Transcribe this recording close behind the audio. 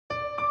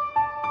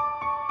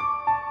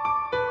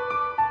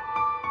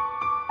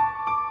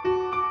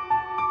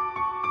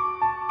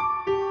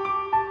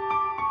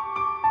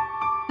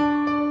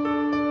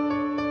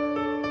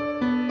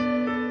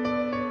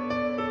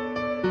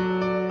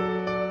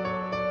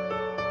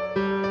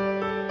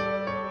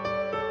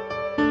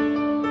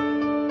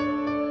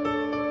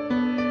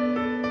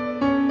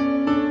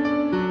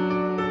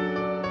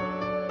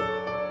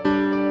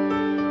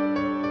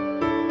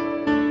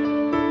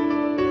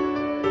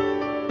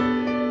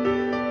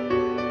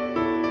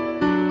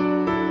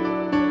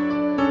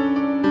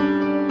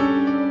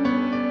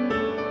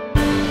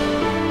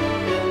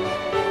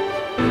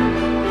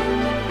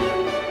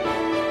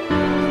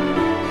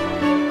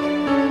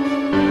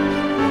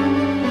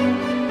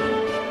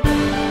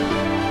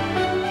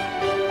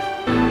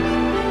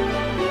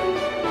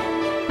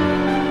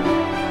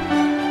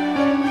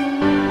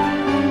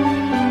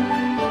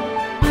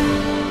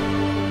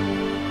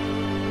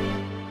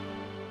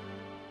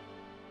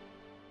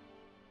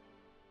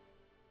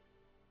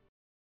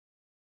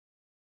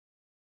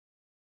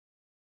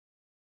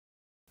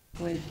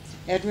with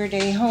Edward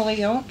A.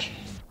 Holyoke,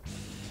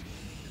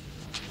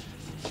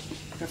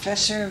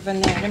 Professor of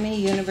Anatomy,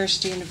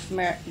 University of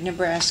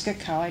Nebraska,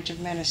 College of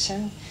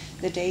Medicine.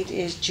 The date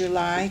is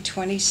July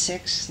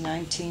 26,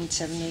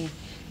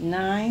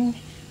 1979.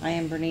 I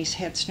am Bernice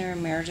Hetzner,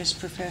 Emeritus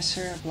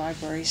Professor of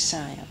Library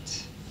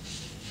Science.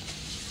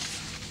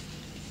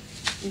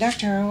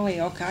 Dr.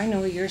 Holyoke, I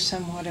know you're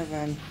somewhat of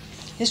a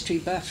history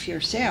buff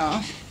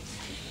yourself.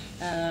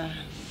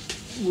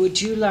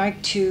 Would you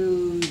like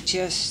to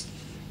just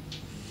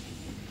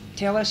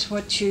tell us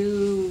what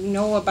you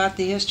know about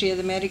the history of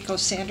the medical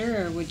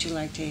center, or would you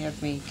like to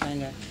have me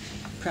kind of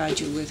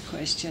prod you with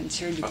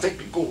questions? Or I think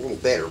it'd go a little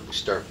better if we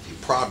start if you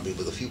prod me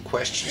with a few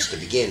questions to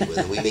begin with,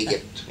 and we may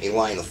get a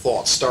line of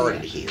thought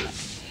started here.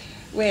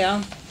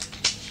 Well,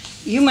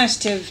 you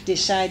must have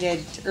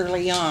decided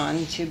early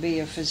on to be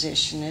a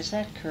physician, is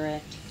that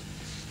correct?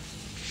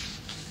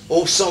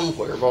 Oh,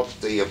 somewhere about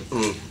the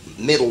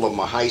middle of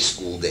my high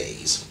school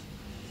days.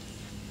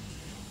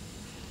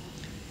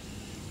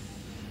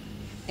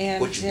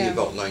 And, which would be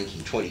about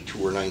 1922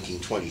 or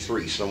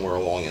 1923, somewhere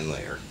along in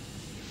there.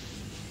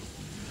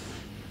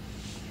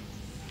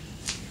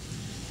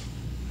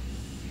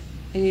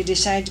 And you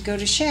decided to go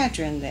to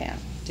Chadron then?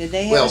 Did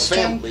they have a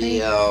strong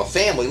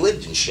family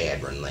lived in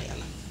Chadron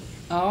then.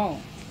 Oh.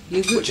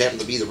 Which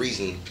happened to be the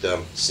reason,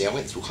 see, I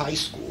went through high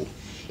school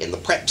in the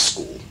prep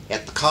school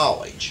at the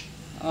college.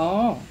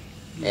 Oh.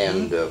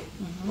 And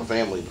my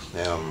family,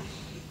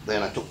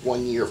 then I took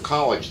 1 year of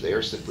college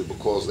there simply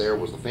because there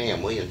was the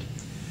family, and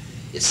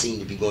it seemed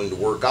to be going to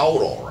work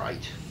out all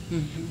right.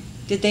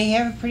 Did they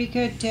have a pretty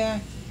good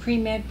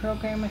pre-med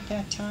program at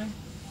that time?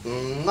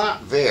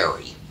 Not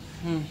very.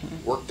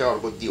 Worked out a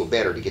good deal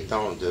better to get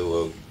down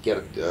to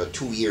get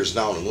 2 years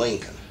down in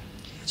Lincoln.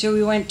 So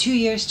we went 2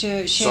 years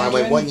to Chadron? So I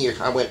went 1 year.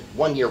 I went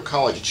 1 year of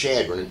college at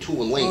Chadron and 2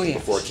 in Lincoln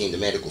before I came to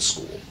medical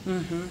school.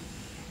 In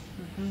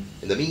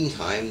the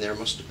meantime, there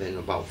must have been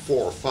about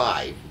 4 or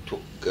 5 who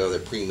took their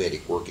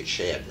pre-medic work at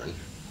Chadron.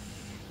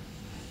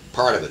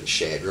 Part of it at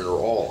Chadron, or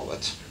all of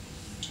it.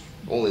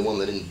 The only one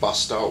that didn't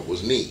bust out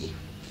was me.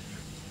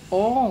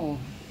 Oh,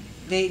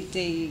 did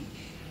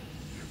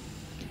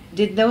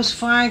those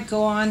 5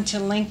 go on to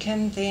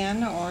Lincoln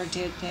then, or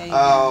did they?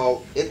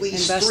 At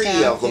least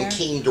 3 of them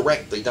came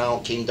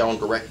down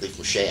directly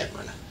from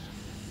Chadron.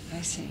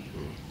 I see.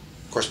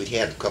 Of course, we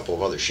had a couple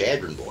of other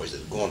Chadron boys that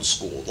had gone to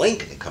school at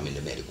Lincoln and come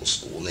into medical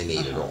school, and they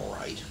made it all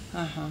right.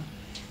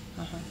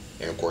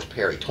 And of course,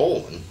 Perry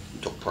Tolman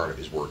took part of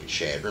his work at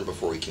Chadron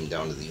before he came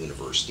down to the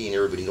university, and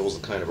everybody knows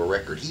the kind of a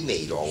record he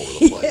made all over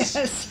the place.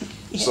 Yes.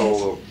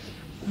 So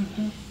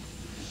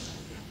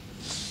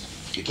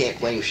you can't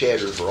blame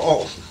Chadron for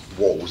all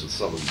woes of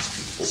some of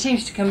these people.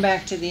 Seems to come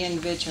back to the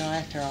individual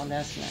after all,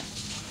 doesn't it?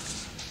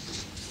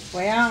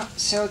 Well,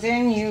 so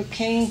then you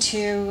came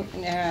to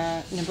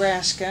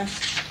Nebraska,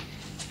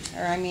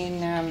 or I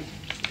mean,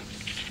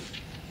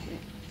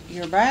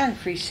 your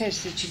biography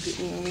says that you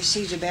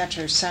received a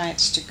Bachelor of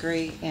Science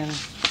degree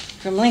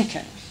from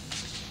Lincoln.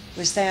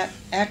 Was that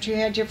after you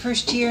had your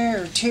first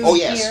year or 2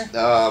 years?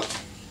 Oh,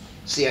 yes.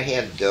 See, I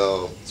had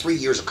 3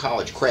 years of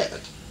college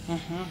credit,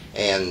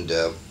 and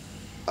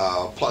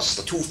plus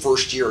the 2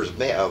 first years of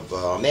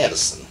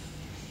medicine,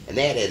 and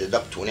that added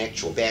up to an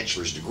actual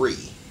bachelor's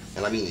degree.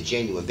 And I mean the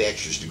genuine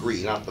bachelor's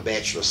degree, not the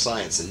Bachelor of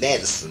Science in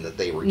Medicine that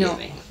they were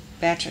giving.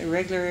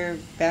 Regular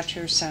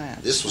Bachelor of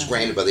Science. This was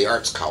granted by the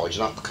Arts College,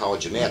 not the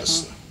College of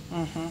Medicine.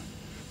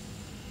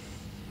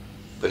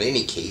 But in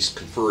any case,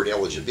 conferred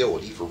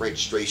eligibility for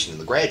registration in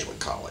the graduate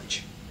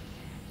college,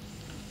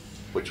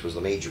 which was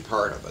the major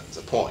part of it,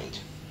 the point.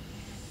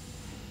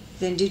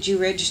 Then did you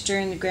register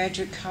in the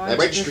graduate college? I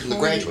registered in the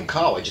graduate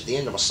college at the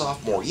end of my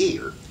sophomore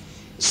year.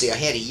 See, I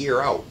had a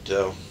year out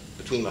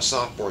between my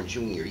sophomore and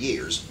junior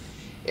years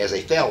as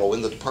a fellow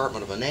in the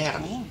Department of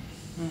Anatomy.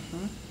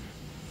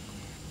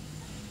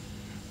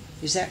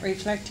 Is that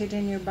reflected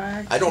in your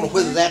biography? I don't know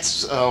whether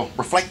that's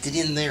reflected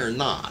in there or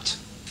not.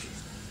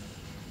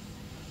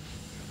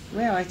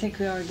 Well, I think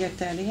we ought to get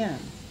that in.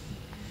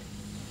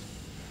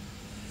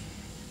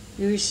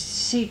 You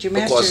received your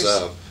master's...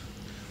 Because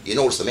you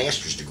notice the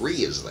master's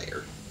degree is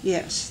there.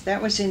 Yes,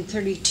 that was in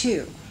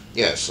 32.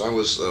 Yes, I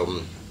was,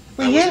 well,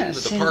 I was in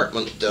the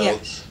department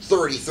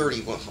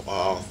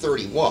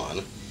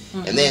 31,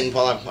 and then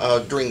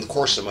during the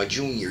course of my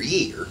junior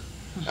year,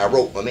 I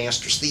wrote my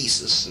master's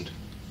thesis and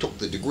took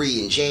the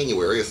degree in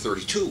January of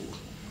 32.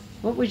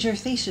 What was your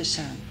thesis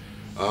on?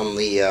 On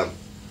the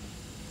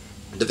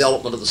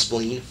development of the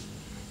spleen.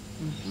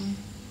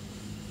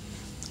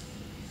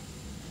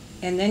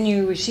 And then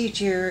you received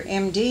your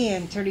M.D.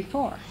 in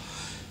 34.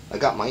 I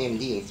got my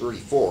M.D. in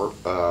 34.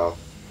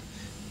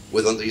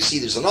 You see,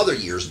 there's another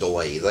year's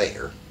delay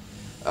there,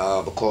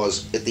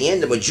 because at the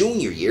end of my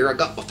junior year, I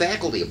got my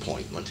faculty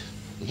appointment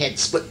and had to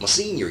split my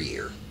senior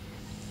year.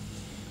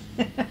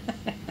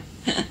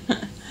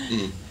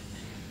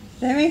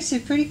 That makes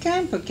it pretty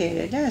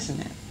complicated, doesn't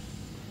it?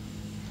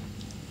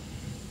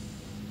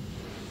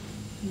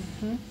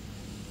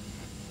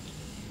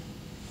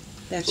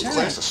 That's so the right.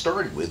 class I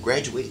started with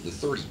graduated in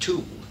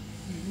 32.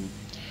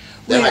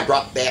 Then I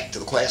dropped back to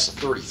the class of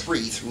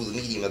 33 through the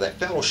medium of that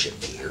fellowship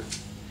year.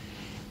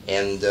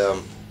 And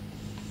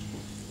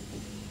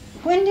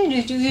when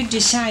did you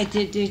decide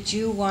that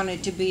you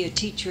wanted to be a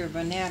teacher of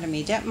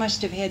anatomy? That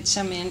must have had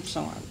some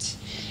influence.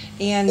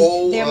 And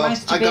there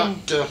must have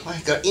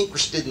I got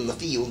interested in the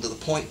field to the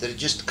point that it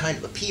just kind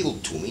of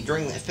appealed to me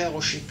during that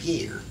fellowship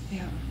year.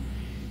 Yeah.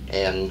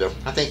 And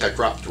I think I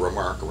dropped a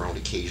remark around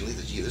occasionally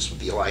that, gee, this would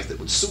be a life that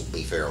would suit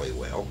me fairly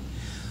well.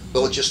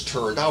 Well, it just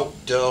turned out,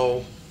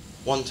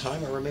 one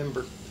time I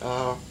remember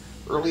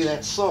early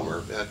that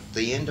summer, at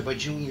the end of my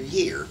junior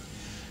year,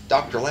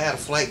 Dr. Latta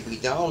flagged me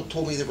down and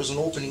told me there was an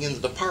opening in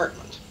the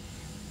department.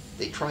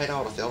 They tried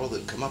out a fellow that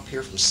had come up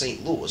here from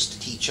St. Louis to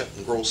teach up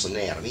in gross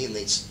anatomy, and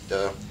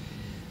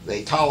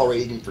they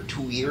tolerated him for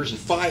 2 years and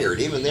fired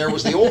him, and there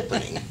was the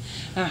opening.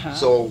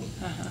 So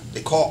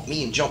they caught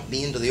me and jumped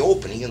me into the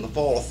opening in the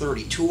fall of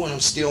 32, and I'm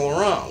still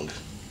around.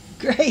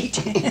 Great.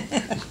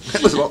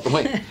 That was about the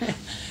way.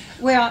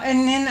 Well,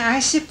 and then I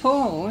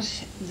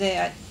suppose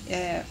that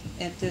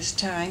at this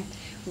time,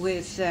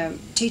 with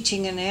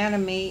teaching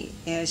anatomy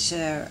as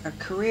a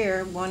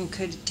career, one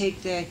could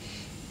take the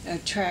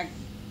track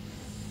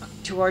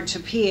towards a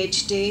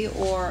Ph.D.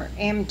 or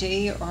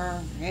M.D.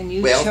 and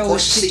you well, chose of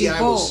course, to see, do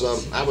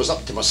both. I was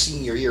up to my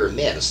senior year in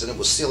medicine. It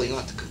was silly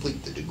not to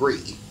complete the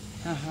degree.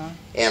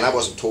 And I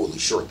wasn't totally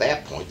sure at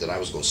that point that I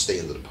was going to stay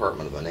in the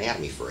Department of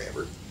Anatomy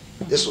forever.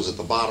 This was at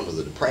the bottom of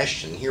the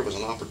Depression. Here was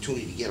an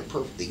opportunity to get a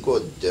perfectly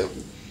good,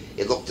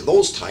 it looked at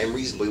those time,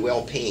 reasonably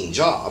well-paying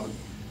job,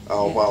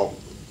 while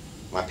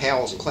my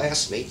pals and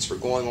classmates were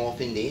going off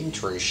into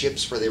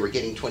internships where they were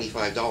getting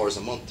 $25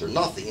 a month or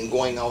nothing and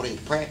going out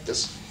into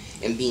practice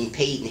and being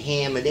paid in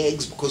ham and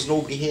eggs because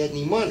nobody had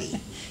any money.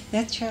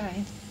 That's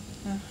right.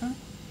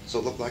 So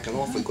it looked like an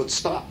awfully good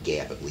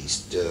stopgap, at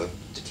least, to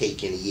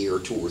take in a year or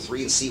 2 or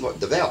 3 and see what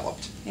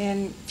developed.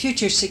 And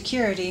future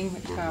security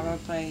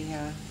probably.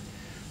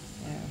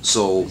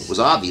 So it was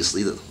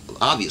obviously the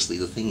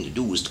thing to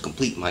do was to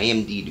complete my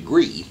MD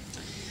degree.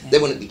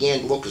 Then when it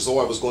began to look as though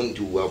I was going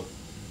to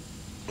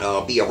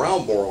be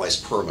around more or less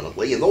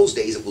permanently, in those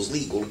days it was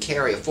legal to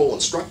carry a full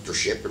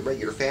instructorship and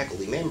regular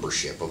faculty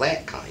membership of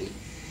that kind,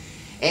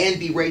 and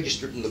be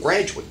registered in the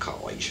graduate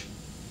college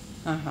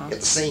at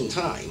the same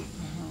time.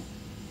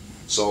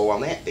 So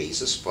on that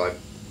basis,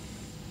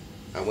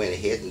 I went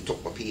ahead and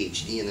took my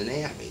Ph.D. in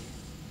anatomy.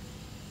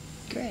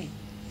 Great.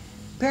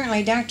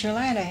 Apparently Dr.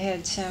 Latta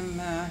had some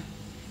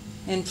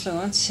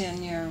influence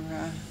in your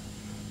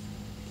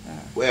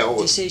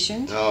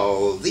decision.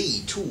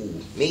 The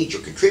 2 major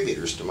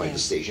contributors to my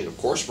decision, of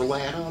course, were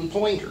Latta and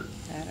Pointer.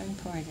 Latta and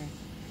Pointer,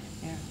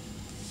 yeah.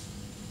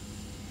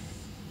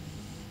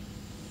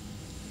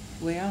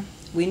 Well,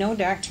 we know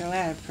Dr.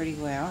 Latta pretty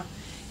well,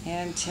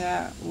 and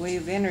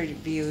we've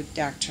interviewed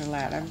Dr.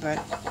 Latta,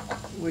 but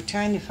we're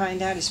trying to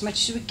find out as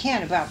much as we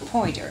can about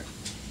Pointer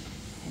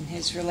and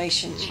his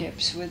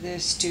relationships with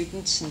his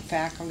students and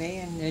faculty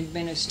and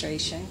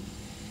administration.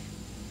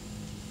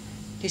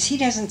 Because he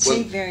doesn't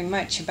say very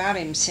much about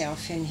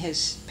himself in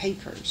his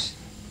papers.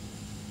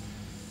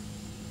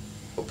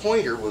 Well,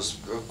 Pointer was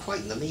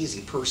quite an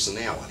amazing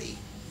personality,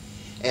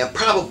 and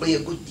probably a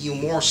good deal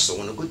more so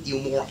and a good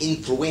deal more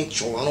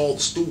influential on all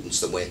the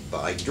students that went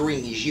by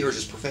during his years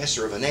as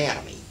professor of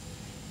anatomy.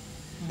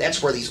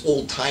 That's where these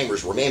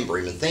old-timers remember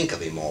him and think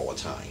of him all the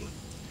time.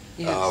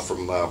 Yes.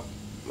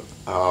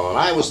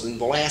 I was in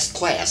the last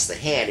class that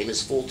had him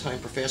as full-time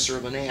professor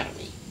of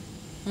anatomy.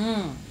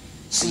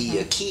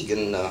 See,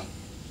 Keegan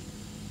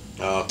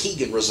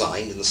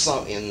resigned in the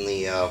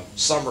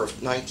summer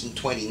of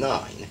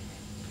 1929,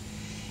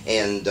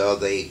 and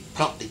they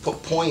promptly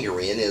put Pointer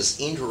in as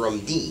interim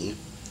dean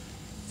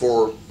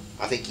for,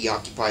 I think he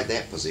occupied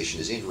that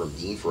position as interim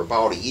dean for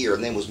about a year,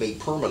 and then was made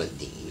permanent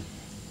dean,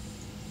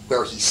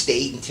 where he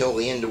stayed until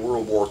the end of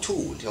World War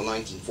II, until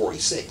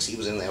 1946. He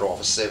was in that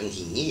office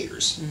 17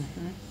 years.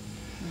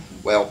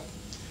 Well,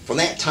 from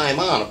that time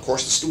on, of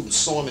course, the students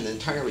saw him in an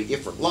entirely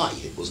different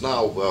light. It was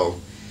now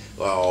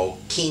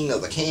king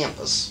of the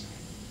campus,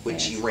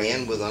 which he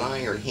ran with an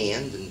iron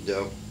hand, and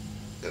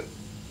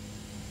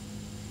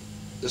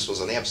this was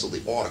an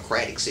absolutely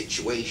autocratic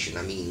situation.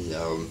 I mean,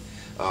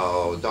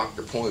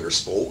 Dr. Pointer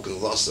spoke,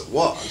 and thus it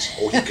was.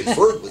 He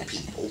conferred with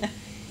people.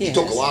 He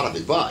took a lot of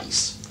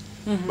advice,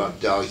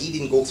 but he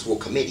didn't go through a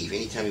committee if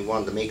anytime he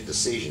wanted to make a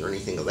decision or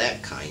anything of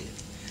that kind.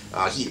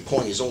 He'd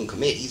appoint his own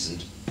committees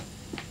and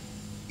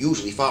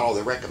usually follow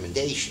their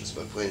recommendations,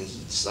 but when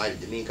he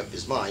decided to make up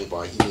his mind,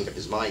 well, he made up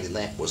his mind and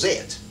that was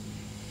it.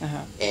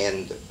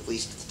 And at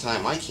least at the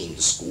time I came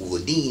to school,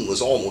 the dean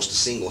was almost a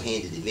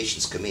single-handed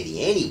admissions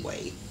committee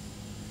anyway.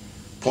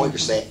 Pointer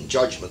sat in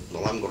judgment,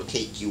 well, I'm going to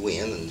take you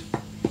in, and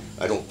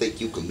I don't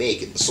think you can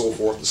make it, and so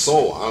forth and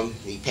so on.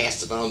 He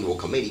passed it on to a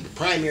committee, but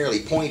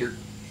primarily Pointer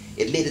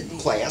admitted the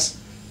class,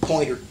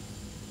 Pointer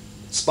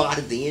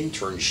spotted the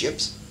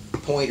internships,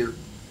 Pointer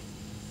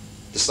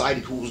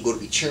decided who was going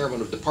to be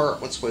chairman of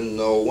departments when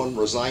one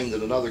resigned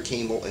and another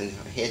came and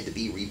had to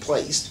be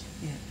replaced.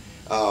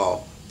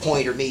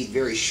 Pointer made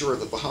very sure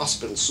that the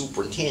hospital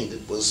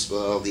superintendent was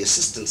the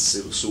assistant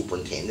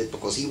superintendent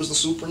because he was the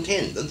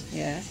superintendent.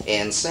 Yes.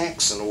 And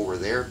Saxon over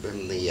there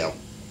in the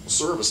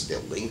service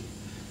building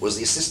was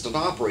the assistant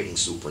operating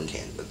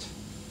superintendent.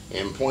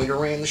 And Pointer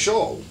ran the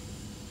show.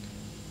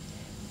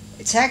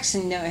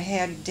 Saxon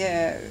had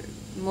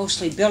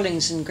mostly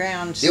buildings and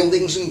grounds.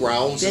 Buildings and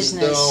grounds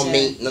business, and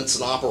maintenance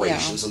and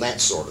operations and that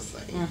sort of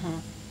thing.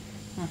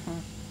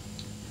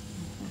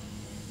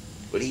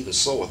 But even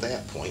so, at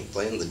that point,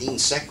 then the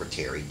dean's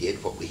secretary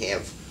did what we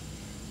have.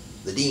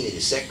 The dean and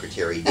his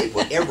secretary did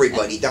what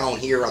everybody down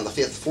here on the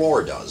 5th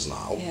floor does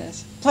now.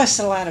 Yes. Plus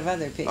a lot of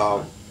other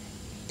people.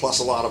 Plus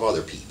a lot of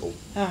other people.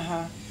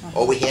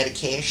 Oh, we had a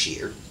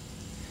cashier.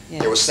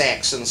 Yeah. There was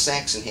Saxon.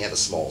 Saxon had a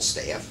small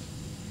staff.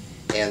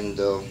 And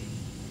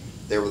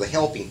there were the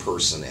helping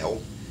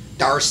personnel.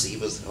 Darcy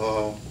was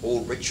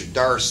old Richard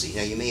Darcy.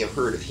 Now, you may have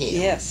heard of him.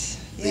 Yes.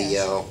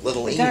 The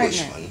little the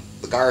Englishman,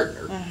 the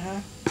gardener.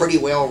 Pretty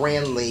well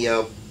ran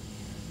the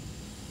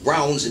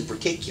grounds in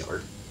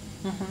particular.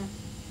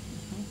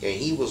 And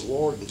he was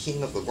lord and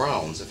king of the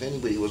grounds. If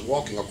anybody was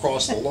walking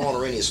across the lawn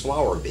or in his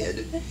flower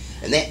bed,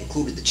 and that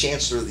included the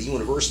chancellor of the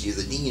university or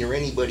the dean or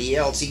anybody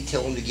else, he'd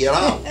tell him to get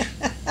out.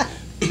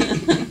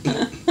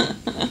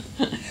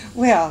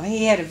 Well,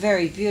 he had a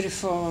very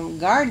beautiful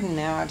garden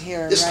out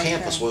here. This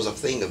campus was a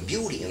thing of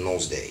beauty in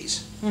those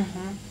days.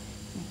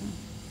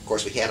 Of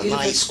course, we had a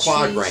nice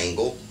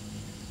quadrangle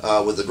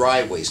with the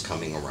driveways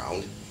coming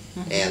around,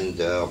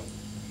 and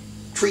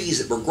trees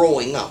that were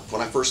growing up.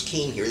 When I first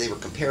came here, they were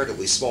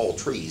comparatively small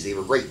trees. They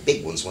were great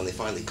big ones when they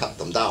finally cut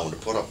them down to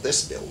put up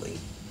this building.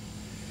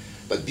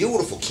 But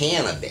beautiful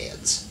canna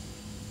beds.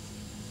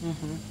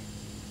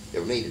 They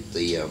were made at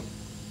the,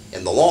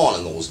 and the lawn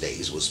in those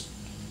days was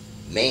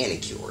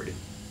manicured.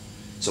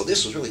 So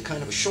this was really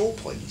kind of a show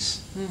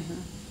place.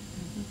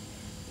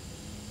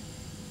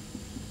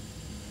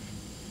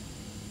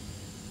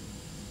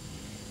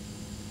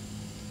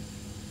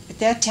 At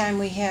that time,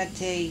 we had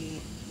the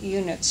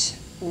units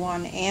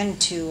 1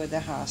 and 2 of the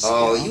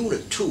hospital.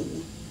 Unit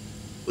 2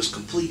 was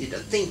completed, I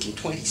think, in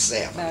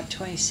 27. About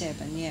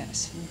 27,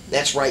 yes.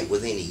 That's right,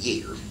 within a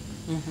year.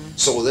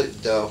 So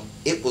that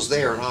it was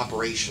there and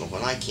operational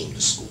when I came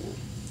to school.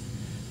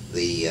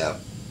 The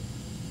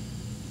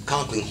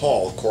Conkling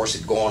Hall, of course,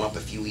 had gone up a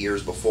few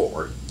years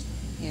before.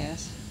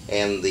 Yes.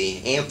 And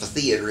the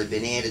amphitheater had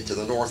been added to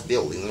the north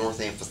building. The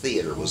north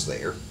amphitheater was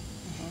there.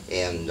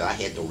 And I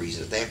had no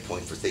reason at that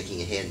point for thinking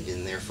it hadn't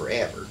been there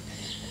forever.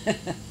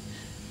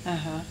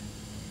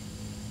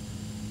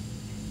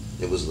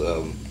 It was,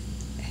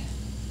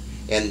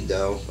 and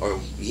are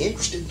you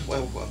interested in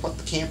what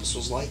the campus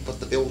was like, what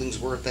the buildings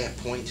were at that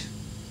point,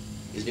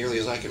 as nearly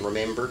as I can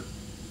remember?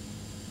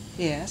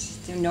 Yes,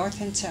 the north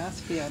and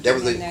south buildings. There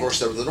were of course,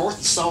 there were the north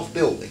and south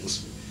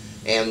buildings,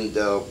 and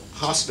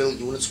hospital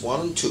units 1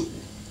 and 2,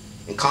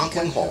 and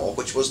Conkling Hall,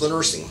 which was the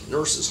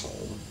nurses'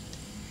 home.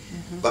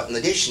 But in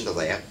addition to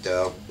that,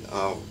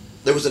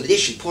 there was an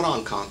addition put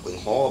on Conkling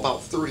Hall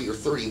about 30 or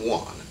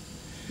 31.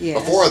 Yes.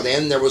 Before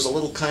then, there was a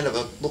little kind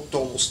of looked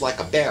almost like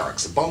a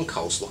barracks, a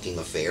bunkhouse-looking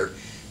affair,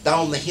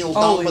 down the hill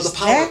down by the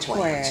power plant. Oh, is that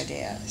where it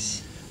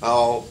is?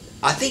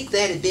 I think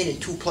that had been in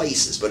 2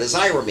 places, but as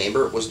I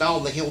remember, it was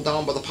down the hill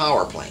down by the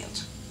power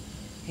plant.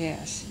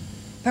 Yes.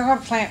 Power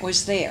plant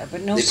was there,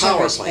 but no the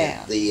power service plant,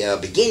 back. the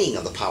beginning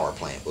of the power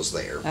plant was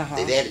there.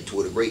 They've added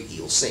to it a great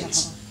deal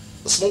since.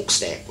 The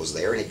smokestack was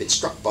there and had been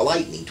struck by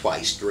lightning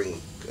twice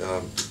during,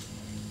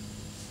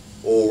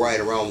 right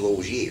around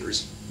those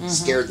years.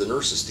 Scared the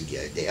nurses to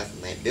death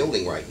in that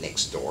building right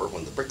next door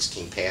when the bricks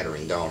came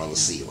pattering down on the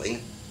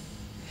ceiling.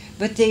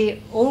 But the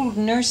old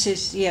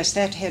nurses, yes,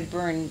 that had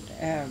burned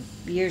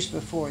years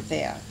before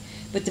that.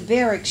 But the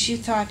barracks, you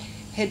thought,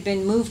 had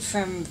been moved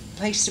from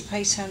place to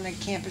place on the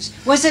campus.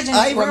 Was it in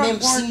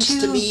World War II?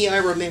 Seems to me, I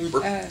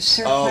remember.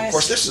 Surplus, of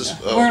course, this is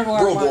World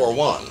War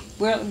One.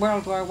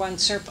 World War I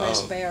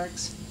surplus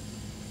barracks.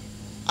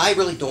 I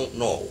really don't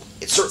know.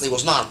 It certainly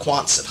was not a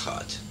Quonset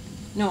hut.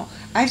 No,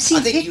 I've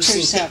seen pictures of it. I think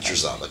you've seen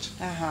pictures of it.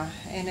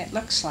 And it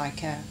looks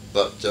like a...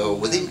 But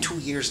within 2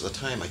 years of the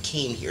time I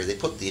came here, they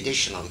put the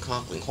addition on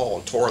Conkling Hall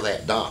and tore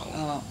that down.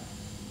 Oh,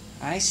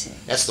 I see.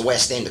 That's the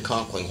west end of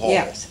Conkling Hall.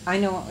 Yes, I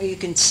know. You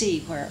can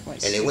see where it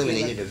was. And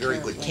eliminated a very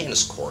good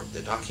tennis court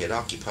that had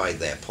occupied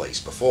that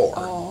place before.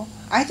 Oh,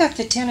 I thought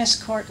the tennis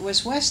court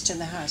was west of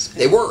the hospital.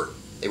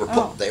 They were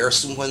put there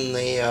soon when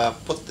they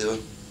put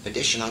the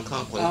addition on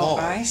Conkling Hall.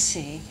 Oh, I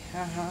see.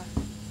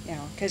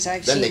 Yeah, because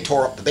I've Then seen... they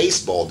tore up the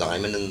baseball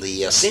diamond and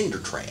the cinder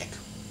track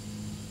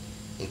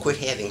and quit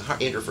having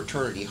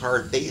interfraternity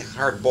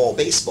hardball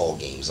baseball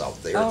games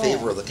out there in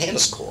favor of the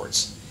tennis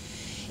courts.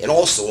 And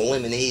also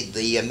eliminated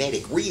the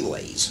medic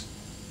relays,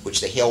 which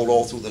they held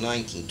all through the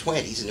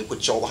 1920s and in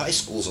which all the high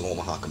schools in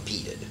Omaha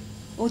competed.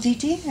 Oh, they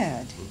did?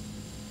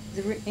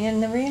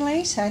 In the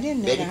relays? I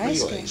didn't know medic the high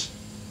relays. school.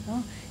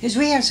 Oh, because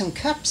we have some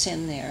cups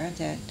in there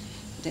that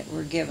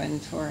were given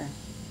for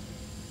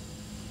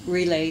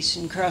relays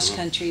and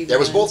cross-country There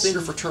was both runs.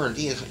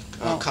 interfraternity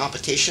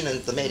competition and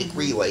the medic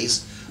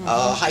relays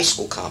high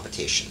school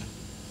competition.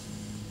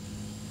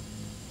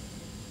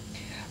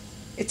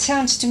 It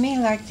sounds to me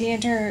like the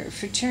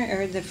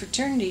the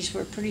fraternities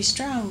were pretty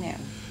strong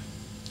then.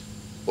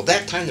 Well,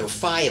 that time there were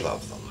 5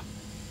 of them,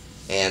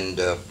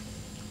 and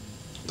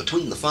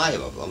between the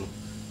 5 of them,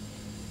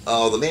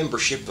 the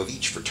membership of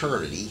each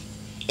fraternity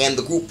and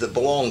the group that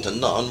belonged to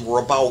none were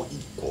about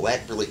equal.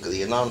 That really,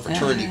 the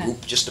non-fraternity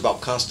group just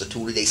about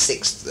constituted a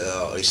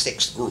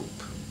sixth group.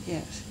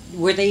 Yes.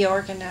 Were they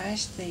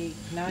organized, the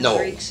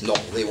non-Greeks? No,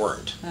 they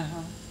weren't.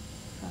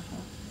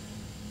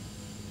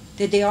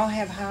 Did they all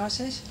have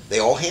houses? They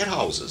all had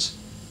houses.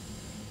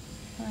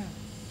 Wow.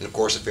 And of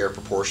course, a fair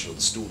proportion of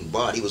the student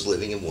body was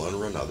living in one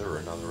or another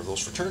of those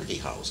fraternity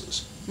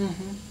houses.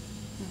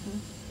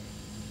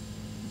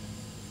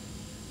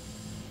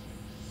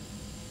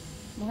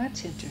 Well,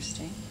 that's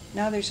interesting.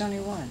 Now there's only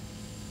one.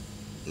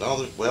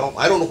 No, well,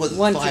 I don't know whether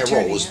the Phi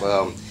Rhos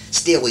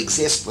still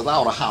exist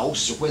without a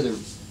house, or whether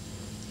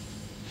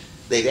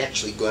they've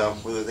actually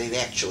gone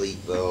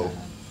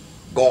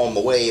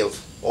the way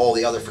of all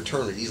the other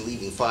fraternities,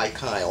 leaving Phi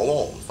Chi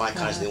alone. Phi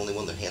Chi is the only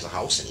one that has a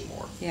house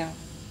anymore. Yeah.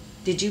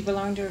 Did you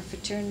belong to a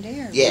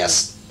fraternity? Or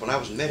yes. When I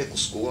was in medical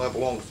school, I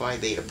belonged to Phi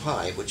Beta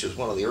Pi, which was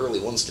one of the early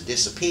ones to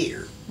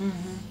disappear.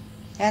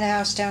 Had a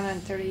house down on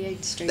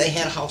 38th Street. They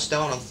had a house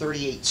down on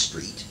 38th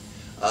Street.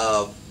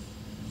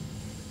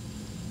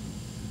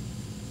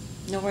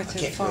 North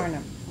of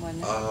Farnham,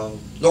 wasn't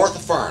it? North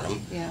of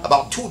Farnham, yeah.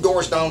 About 2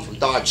 doors down from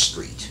Dodge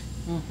Street.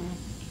 I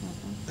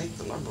think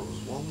the number was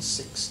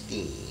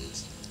 116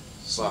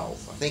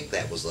 South. I think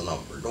that was the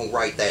number. Don't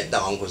write that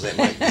down because that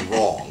might be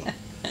wrong.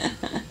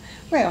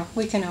 Well,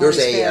 we can always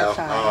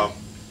verify.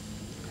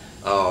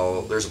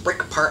 There's a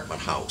brick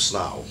apartment house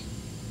now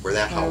where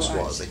that house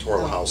was. They tore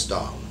the house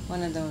down.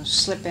 One of those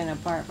slip-in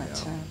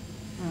apartments. Yeah.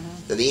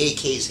 Then the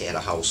AKs had a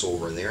house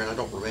over in there, and I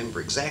don't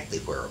remember exactly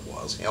where it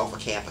was. Alpha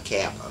Kappa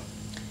Kappa.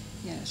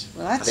 Yes,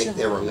 well, that's. I think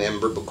they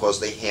remember because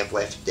they have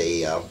left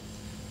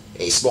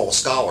a small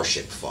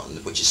scholarship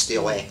fund, which is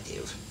still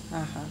active.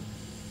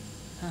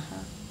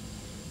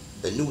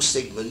 The Nu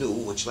Sigma Nu,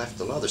 which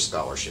left another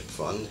scholarship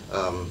fund,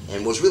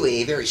 and was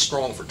really a very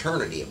strong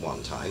fraternity at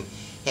one time,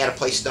 had a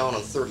place down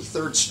on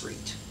 33rd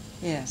Street.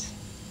 Yes.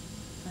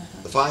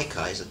 The Phi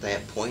Chi's at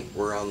that point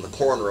were on the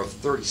corner of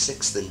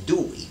 36th and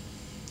Dewey,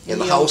 in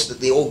the house,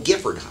 the old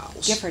Gifford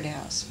House. Gifford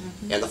House.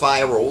 And the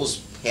Phi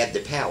Rhos had the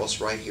palace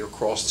right here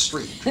across the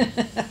street,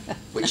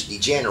 which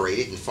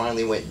degenerated and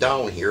finally went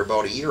down here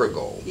about a year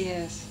ago.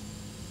 Yes.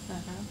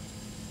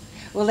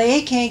 Well, the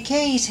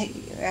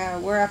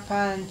AKKs were up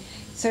on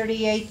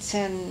 38th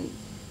and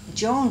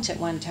Jones at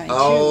one time, too,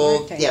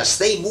 weren't they? Yes,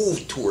 they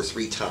moved 2 or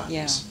 3 times.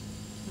 Yeah.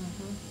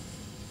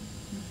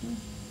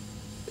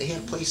 They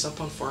had a place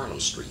up on Farnham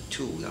Street,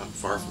 too, not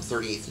far from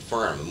 38th and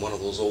Farnham, in one of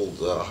those old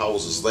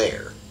houses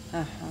there.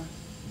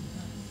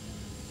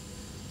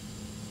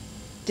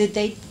 Did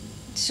they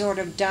sort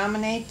of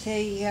dominate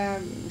the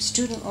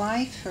student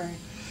life, or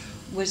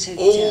was it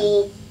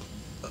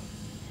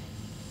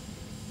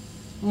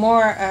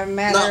more a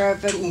matter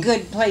of a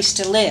good place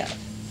to live?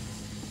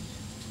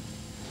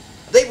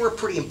 They were a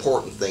pretty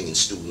important thing in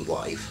student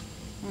life.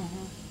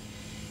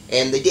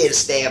 And they did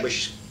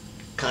establish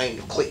kind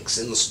of cliques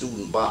in the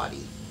student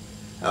body.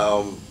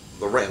 Some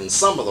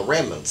of the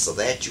remnants of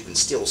that you can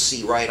still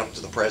see right up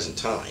to the present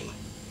time.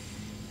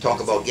 Talk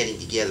about getting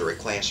together at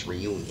class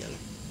reunion.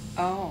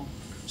 Oh.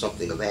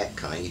 Something of that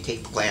kind. You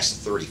take the class of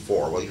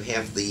 34. Well, you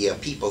have the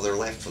people that are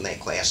left from that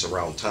class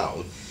around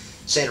town,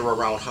 center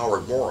around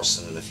Howard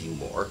Morrison and a few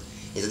more.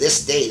 And to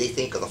this day, they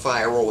think of the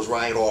Phi Rhos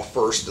right off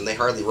first, and they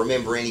hardly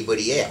remember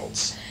anybody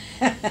else.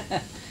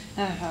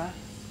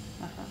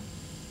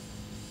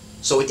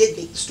 So it did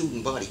make the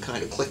student body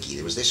kind of cliquey.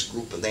 There was this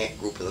group and that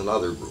group and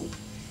another group.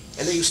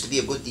 And there used to be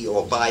a good deal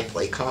of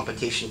byplay,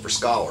 competition for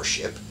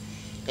scholarship,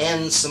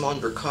 and some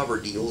undercover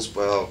deals.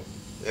 Well,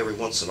 every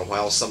once in a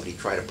while, somebody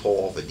tried to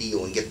pull off a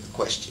deal and get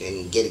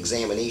get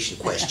examination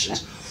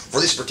questions for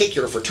this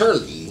particular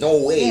fraternity. No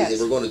way they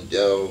were going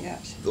to.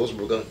 Those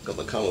were going to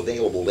become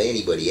available to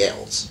anybody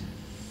else.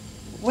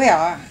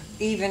 Well,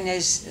 even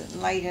as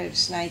late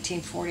as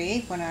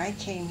 1948, when I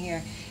came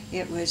here,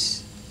 it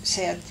was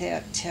said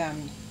that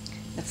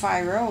the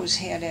Phi Rhos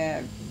had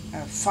a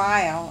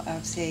file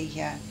of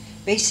the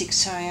basic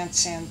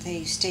science and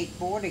the state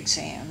board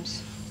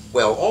exams.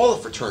 Well, all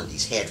the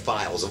fraternities had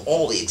files of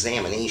all the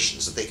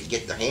examinations that they could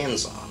get their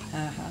hands on.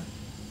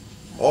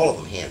 All of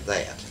them had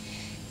that.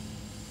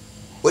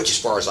 Which, as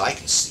far as I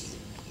can see,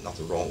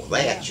 nothing wrong with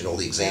that. You know,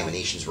 the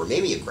examinations were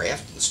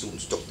mimeographed, and the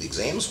students took the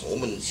exams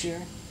home, and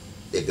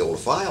they built a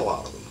file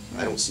out of them.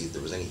 I don't see that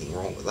there was anything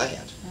wrong with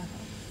that.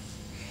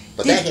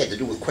 But that had to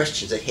do with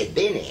questions that had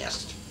been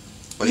asked.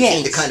 When it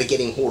came to kind of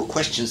getting hold of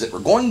questions that were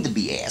going to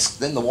be asked,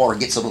 then the water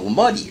gets a little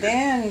muddier.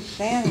 Then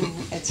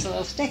it's a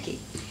little sticky.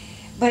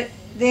 But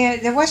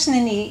there wasn't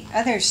any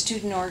other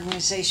student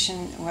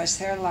organization, was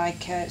there,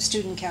 like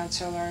student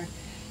council or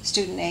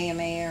student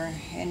AMA or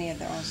any of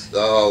those?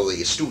 Oh,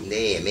 the student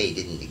AMA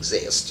didn't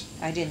exist.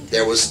 I didn't think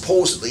There was so.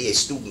 supposedly a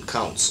student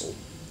council,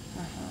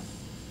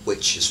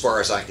 which, as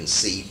far as I can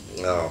see,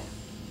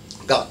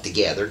 got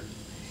together.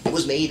 It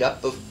was made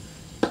up of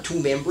 2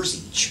 members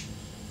each.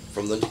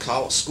 from the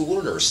college school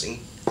of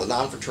nursing, the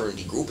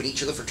non-fraternity group, and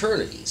each of the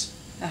fraternities.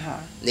 Uh-huh.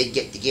 And they'd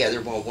get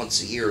together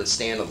once a year and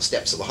stand on the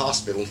steps of the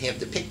hospital and have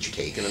their picture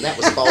taken, and that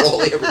was about all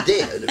they ever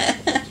did.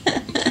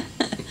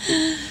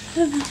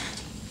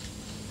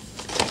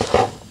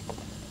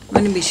 I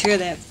want to be sure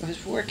that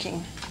was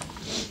working.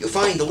 You'll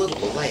find a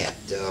little of that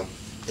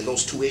in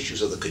those 2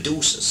 issues of the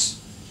Caduceus.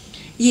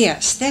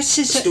 Yes, that's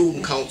The just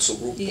student council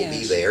group will be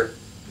Yes. there.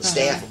 The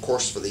staff, of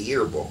course, for the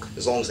yearbook,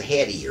 as long as they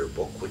had a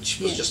yearbook,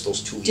 which was Yes. just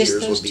those 2 Just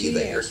years, those would be 2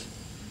 there. years.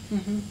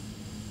 Mm-hmm.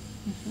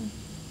 Mm-hmm.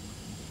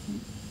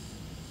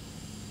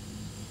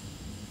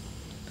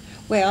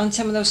 Well, and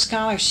some of those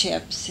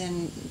scholarships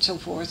and so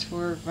forth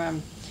were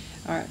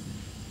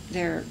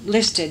they're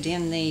listed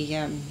in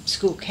the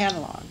school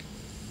catalog,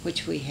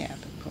 which we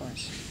have, of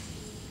course.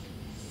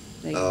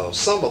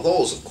 Some of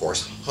those, of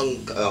course,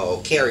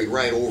 carried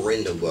right over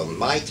into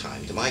my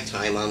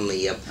time on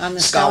the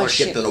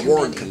Scholarship and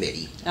Award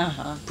Committee,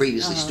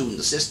 previously Student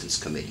Assistance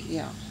Committee.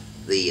 Yeah.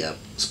 The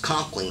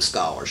Conkling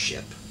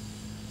Scholarship,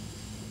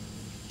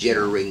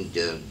 Jetta Riggs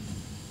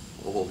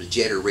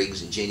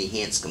and Jenny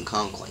Hanscom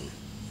Conkling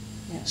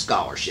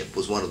Scholarship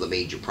was one of the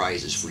major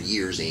prizes for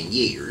years and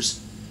years.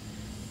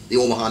 The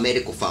Omaha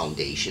Medical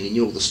Foundation, and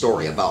you know the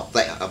story about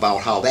that,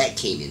 about how that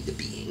came into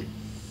being.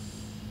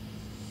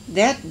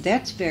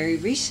 That's very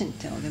recent,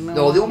 though.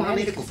 No, the Omaha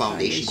Medical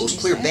Foundation goes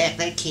clear back.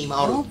 That came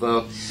out of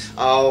I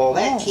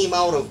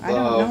don't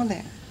know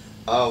that.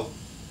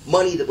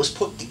 Money that was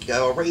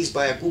raised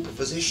by a group of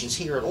physicians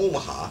here in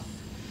Omaha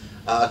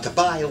to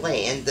buy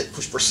land that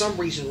for some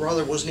reason or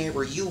other was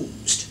never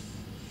used,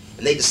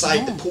 and they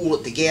decided to pool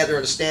it together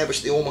and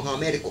establish the Omaha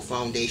Medical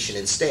Foundation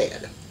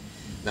instead.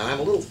 Now I'm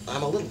a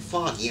little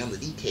foggy on the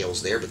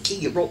details there, but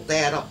Keegan wrote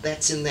that up.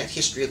 That's in that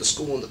history of the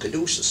school in the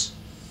Caduceus.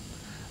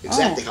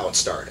 Exactly how it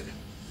started.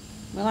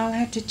 Well, I'll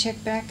have to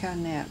check back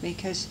on that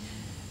because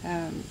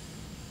I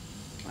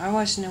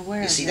wasn't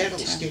aware of that. You see, that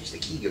little sketch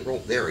that Keegan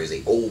wrote there is a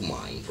gold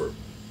mine for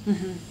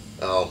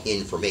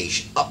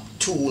information up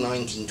to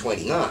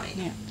 1929.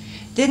 Yeah.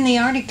 Then the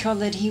article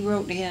that he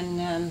wrote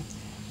in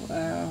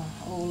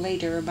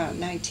later, about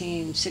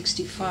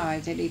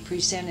 1965, that he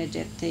presented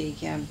at the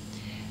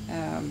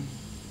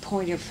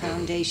Pointer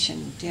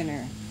Foundation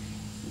dinner,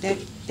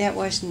 that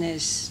wasn't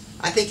as...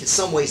 I think in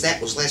some ways that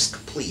was less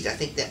complete. I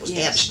think that was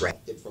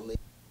abstracted from the...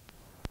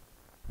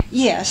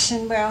 Yes,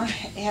 and well,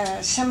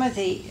 some of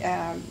the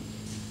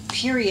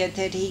period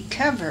that he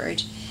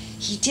covered,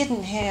 he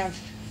didn't have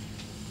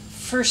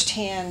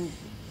first-hand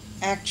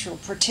actual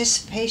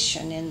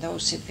participation in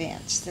those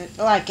events,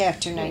 like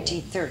after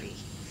 1930.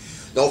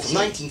 No, from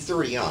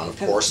 1930 on, of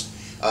course,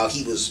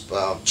 he was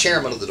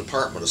chairman of the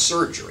Department of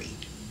Surgery.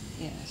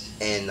 Yes.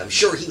 And I'm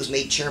sure he was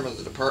made chairman of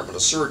the Department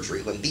of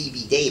Surgery when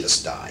B.B.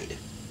 Davis died,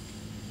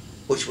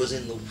 which was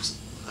in the...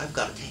 I've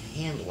got a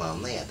handle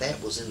on that. That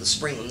was in the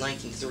spring of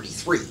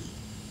 1933.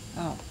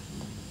 Oh.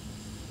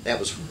 That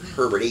was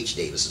Herbert H.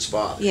 Davis's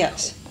father.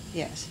 Yes,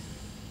 yes.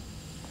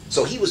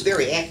 So he was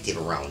very active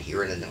around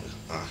here and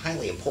a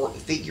highly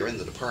important figure in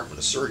the Department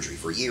of Surgery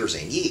for years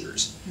and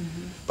years.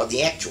 But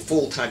the actual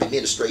full-time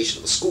administration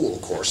of the school,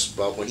 of course,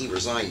 when he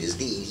resigned as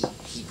dean,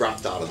 he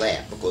dropped out of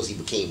that because he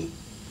became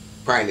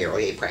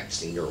primarily a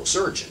practicing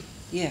neurosurgeon.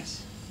 Yes.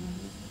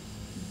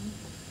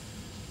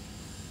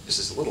 This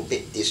is a little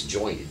bit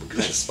disjointed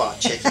because I'm spot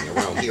checking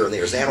around here and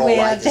there. Is that all well,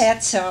 right?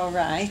 That's all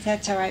right.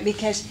 That's all right,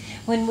 because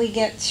when we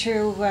get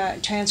through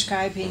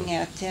transcribing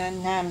it,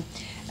 then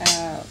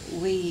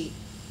we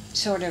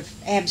sort of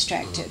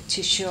abstract it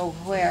to show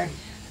where,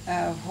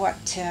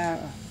 what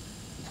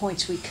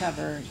points we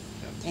covered,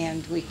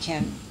 and we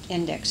can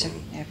index it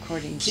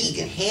according to...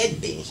 Keegan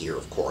had been here,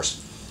 of course,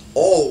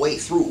 all the way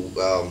through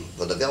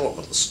the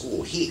development of the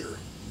school here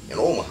in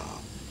Omaha.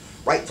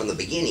 Right from the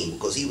beginning,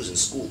 because he was in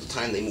school at the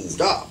time they moved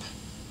up.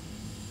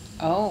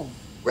 Oh.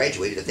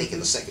 Graduated, I think, in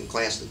the second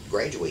class that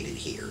graduated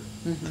here.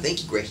 I think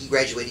he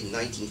graduated in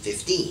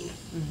 1915.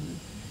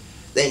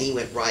 Then he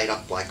went right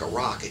up like a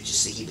rocket. You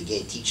see, he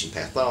began teaching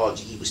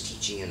pathology. He was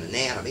teaching in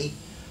anatomy.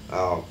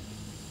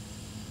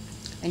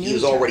 He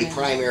was already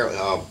prime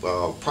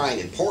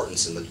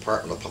importance in the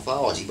Department of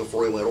Pathology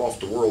before he went off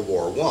to World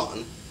War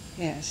I.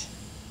 Yes.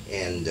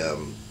 And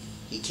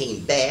he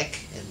came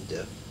back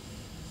and...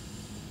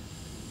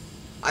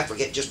 I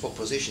forget just what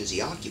positions he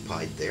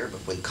occupied there,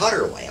 but when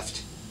Cutter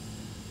left,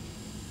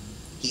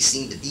 he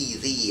seemed to be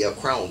the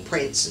crown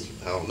prince. And,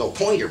 no,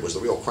 Pointer was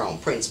the real crown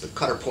prince, but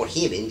Cutter put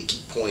him in to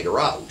keep Pointer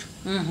out,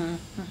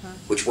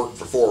 which worked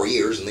for 4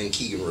 years, and then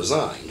Keegan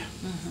resigned.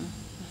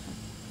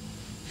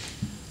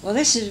 Well,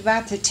 this is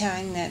about the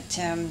time that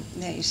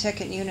the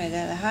second unit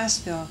at the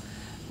hospital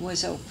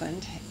was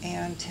opened,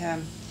 and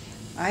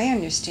I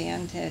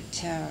understand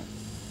that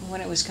when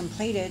it was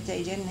completed,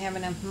 they didn't have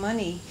enough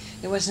money.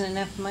 There wasn't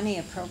enough money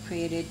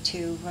appropriated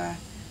to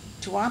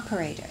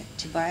operate it,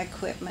 to buy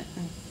equipment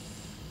and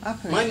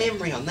operate My it.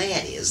 memory on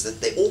that is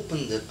that they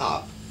opened it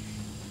up,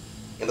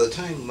 and by the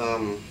time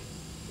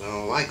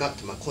I got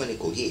to my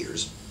clinical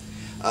years,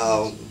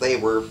 they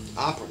were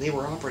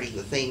operating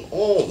the thing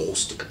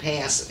almost to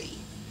capacity.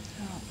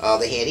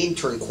 They had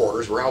intern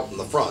quarters were out in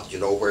the front, you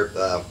know, where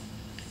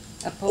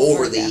Up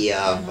over them.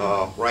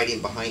 the right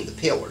in behind the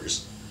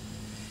pillars.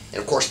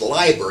 And of course, the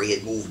library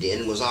had moved in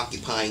and was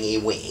occupying a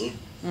wing,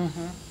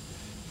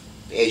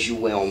 as you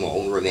well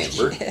know and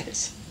remember.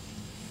 Yes.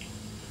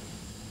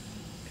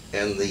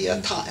 And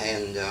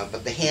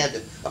but they had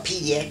a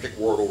pediatric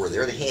ward over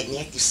there. They had an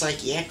active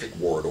psychiatric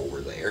ward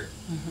over there.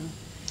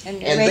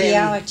 And And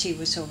radiology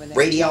was over there.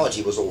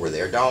 Radiology was over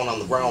there, down on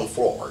the ground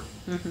floor,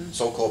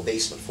 so-called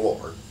basement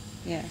floor.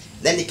 Yes.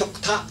 Then they took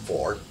the top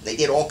floor. They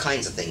did all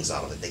kinds of things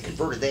out of it. They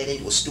converted that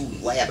into a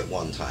student lab at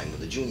one time, where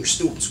the junior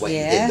students went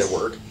and did their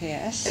work.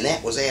 Yes. And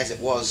that was as it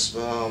was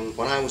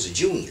when I was a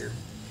junior.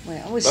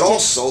 Well, it was But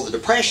also, the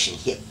Depression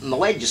hit, and the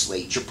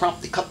legislature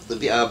promptly cut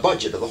the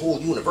budget of the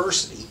whole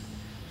university.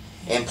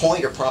 And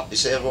Poynter promptly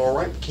said, all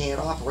right, we can't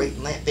operate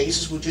on that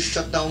basis, we'll just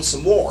shut down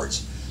some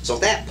wards. So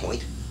at that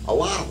point, a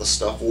lot of the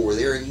stuff over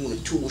there in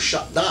Unit 2 was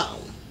shut down.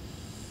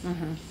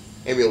 And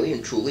really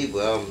and truly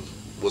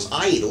was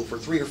idle for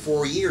 3 or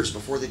 4 years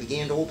before they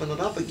began to open it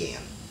up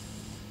again.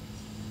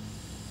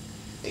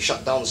 They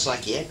shut down the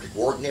psychiatric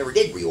ward and never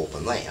did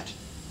reopen that.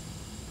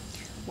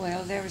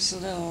 Well, there was a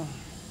little...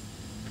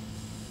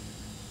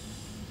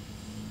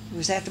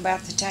 Was that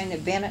about the time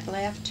that Bennett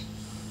left?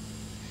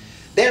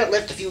 Bennett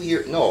left a few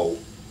years... No,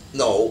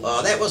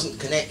 that wasn't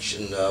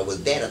connection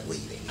with Bennett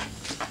leaving.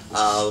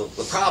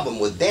 The problem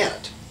with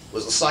Bennett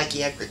was the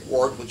psychiatric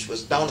ward, which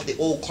was down at the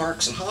old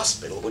Clarkson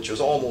Hospital, which was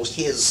almost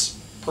his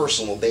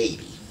personal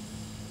baby.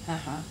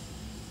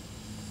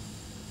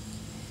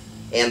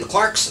 And the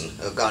Clarkson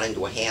got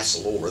into a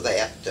hassle over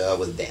that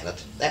with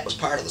Bennett. That was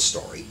part of the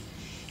story.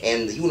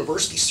 And the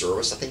university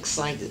service, I think,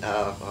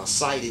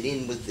 sided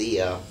in with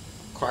the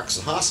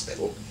Clarkson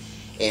Hospital,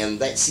 and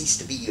that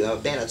ceased to be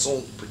Bennett's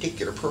own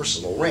particular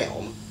personal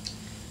realm.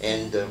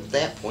 And at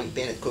that point,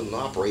 Bennett couldn't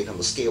operate on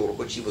the scale to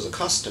which he was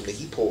accustomed to.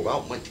 He pulled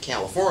out and went to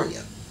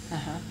California.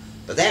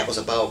 But that was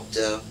about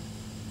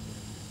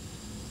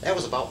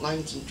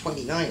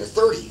 1929 or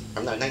 30.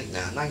 I'm not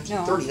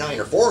 1939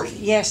 or 40.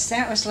 Yes,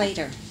 that was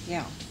later.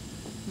 Yeah.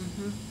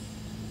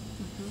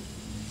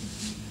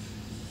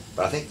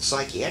 But I think the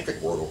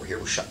psychiatric ward over here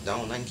was shut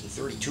down in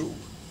 1932.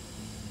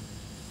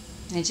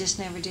 It just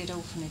never did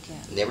open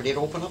again. Never did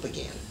open up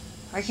again.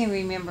 I can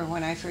remember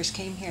when I first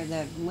came here,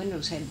 the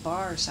windows had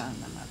bars on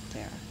them up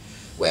there.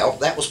 Well,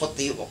 that was what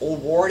the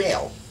old Ward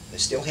L. They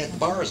still had the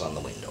bars on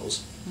the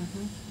windows.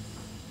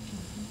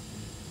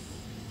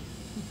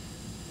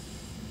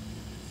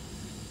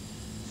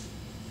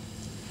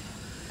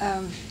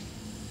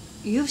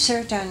 You've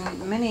served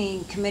on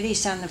many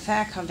committees on the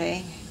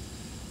faculty.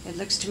 It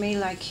looks to me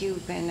like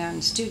you've been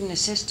on student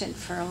assistant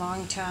for a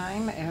long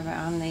time,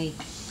 on the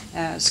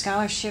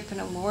Scholarship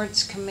and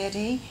Awards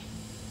Committee,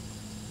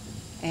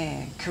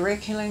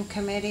 Curriculum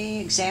Committee,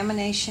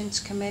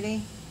 Examinations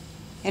Committee.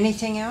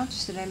 Anything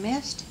else that I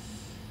missed?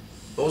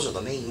 Those are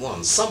the main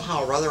ones.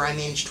 Somehow or other I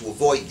managed to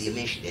avoid the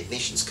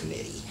admissions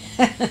committee.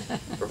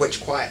 For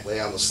which, quietly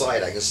on the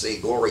side, I can say,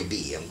 glory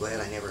be. I'm glad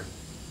I never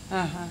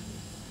had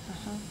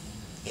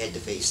to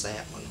face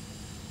that one.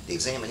 The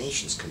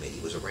examinations committee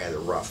was a rather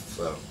rough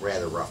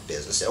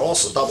business. It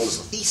also doubled as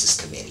a thesis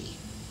committee.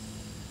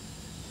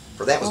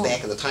 For that was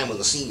back in the time when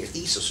the senior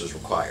thesis was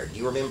required. Do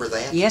you remember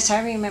that? Yes,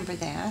 I remember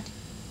that.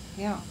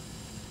 Yeah.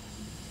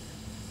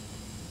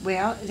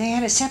 Well, they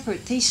had a separate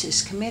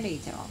thesis committee,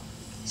 though.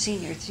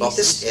 Senior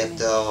thesis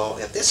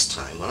committee. At this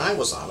time, when I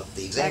was on it,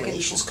 the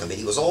examinations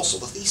committee was also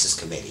the thesis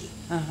committee.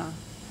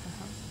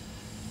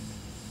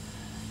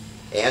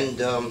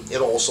 And it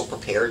also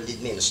prepared and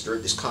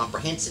administered this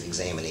comprehensive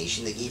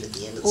examination they gave at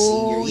the end of the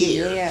senior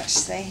year. Oh,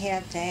 yes, they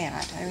had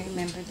that. I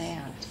remember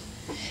that.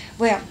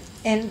 Well,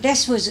 and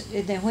this was,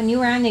 when you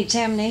were on the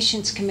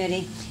examinations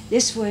committee,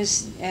 this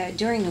was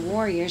during the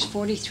war years,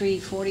 43,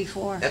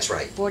 44. That's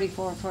right.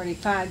 44,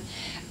 45.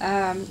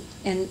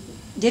 And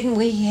didn't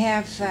we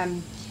have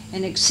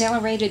an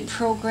accelerated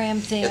program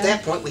there? At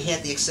that point, we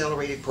had the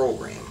accelerated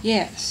program.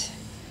 Yes.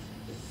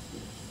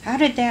 How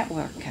did that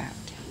work out?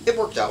 It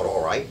worked out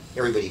all right.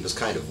 Everybody was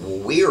kind of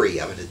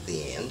weary of it at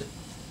the end,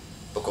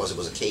 because it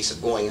was a case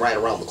of going right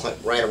around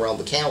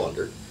the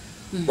calendar,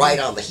 right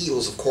on the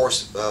heels, of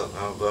course,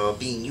 of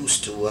being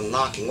used to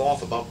knocking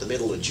off about the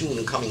middle of June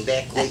and coming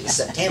back late in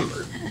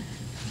September.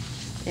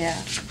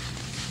 Yeah.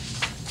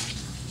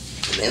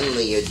 And then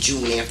the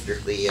June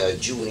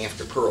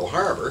after Pearl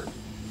Harbor,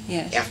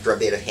 Yes. after a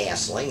bit of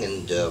hassling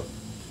and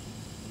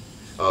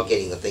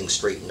getting the thing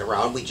straightened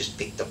around, we just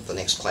picked up the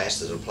next class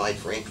that applied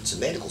for entrance in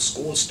medical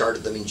school and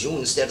started them in June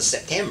instead of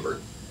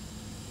September.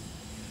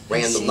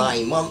 Ran them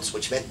 9 months,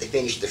 which meant they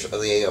finished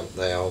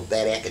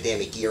that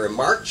academic year in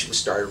March. We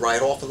started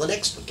right off in the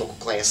next one, took a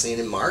class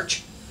in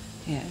March.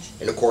 Yes.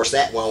 And of course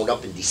that wound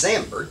up in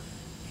December.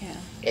 Yeah.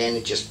 And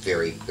it just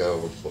very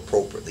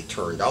appropriately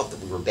turned out that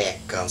we were back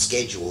on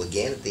schedule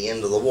again at the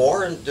end of the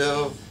war, and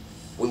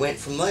we went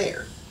from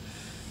there.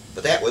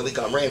 But that way we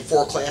ran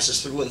 4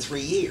 classes through in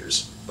 3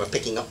 years by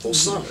picking up those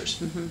summers.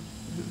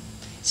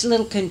 it's a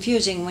little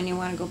confusing when you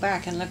want to go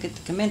back and look at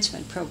the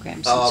commencement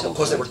programs and so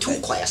because there were forth,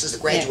 two classes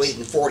that graduated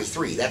in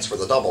 43. That's where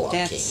the double up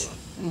came.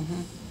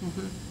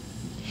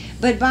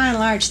 But by and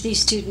large, these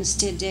students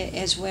did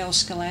as well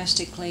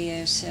scholastically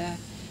as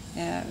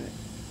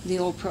the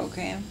old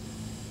program.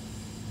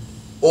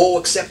 Oh,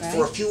 except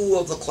for a few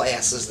of the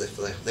classes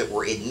that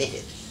were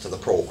admitted to the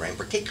program,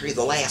 particularly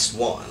the last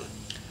one,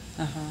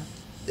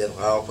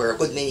 where a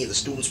good many of the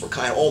students were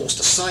kind of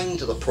almost assigned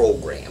to the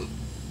program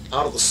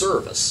out of the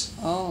service.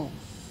 Oh.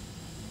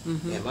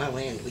 In my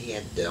land, we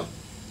had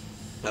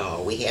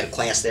a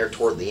class there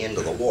toward the end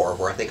of the war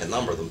where I think a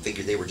number of them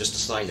figured they were just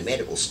assigned to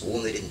medical school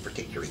and they didn't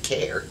particularly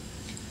care.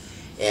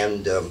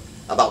 And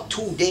about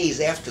 2 days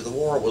after the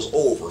war was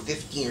over,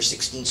 15 or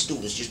 16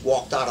 students just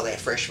walked out of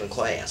that freshman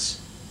class.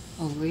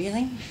 Oh,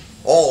 really?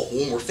 All of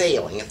whom were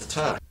failing at the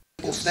time.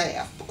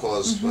 Staff,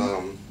 because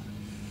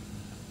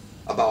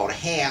about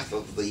half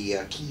of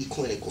the key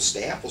clinical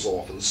staff was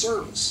off in the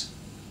service.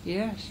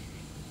 Yes.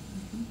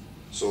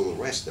 So the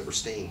rest that were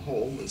staying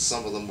home, and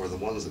some of them were the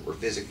ones that were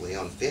physically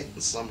unfit,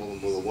 and some of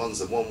them were the ones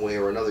that one way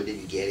or another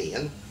didn't get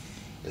in,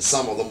 and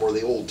some of them were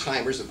the old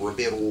timers that were a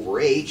bit over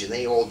age, and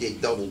they all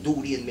did double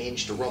duty and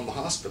managed to run the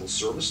hospital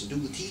service and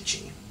do the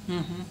teaching.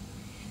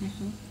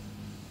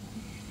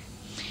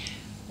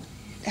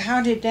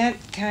 How did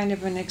that kind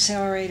of an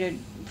accelerated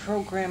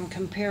program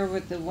compare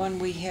with the one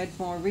we had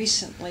more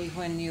recently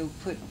when you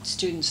put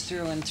students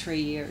through in 3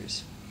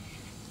 years?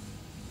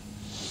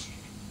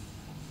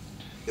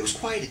 It was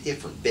quite a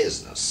different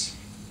business.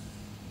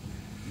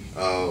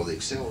 The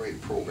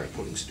accelerated program,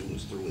 putting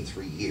students through in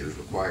 3 years,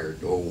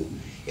 required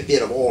a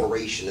bit of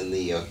alteration in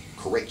the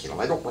curriculum.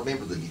 I don't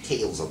remember the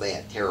details of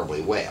that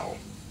terribly well,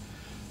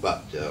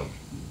 but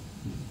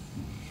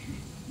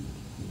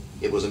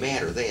it was a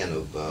matter then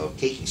of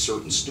taking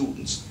certain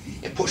students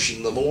and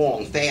pushing them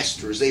along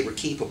faster as they were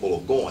capable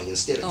of going,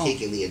 instead of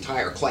taking the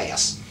entire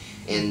class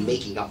and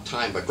making up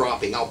time by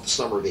dropping out the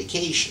summer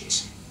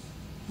vacations.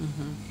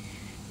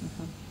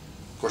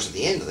 Of course, at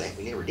the end of that,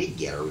 we never did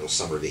get our real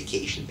summer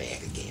vacation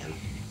back again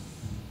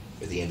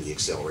at the end of the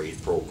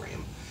accelerated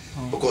program,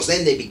 because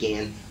then they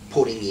began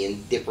putting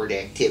in different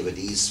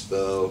activities,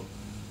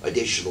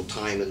 additional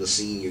time in the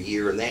senior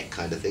year and that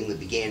kind of thing that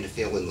began to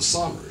fill in the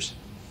summers.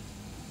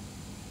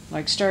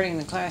 Like starting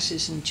the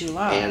classes in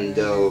July. And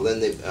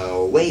then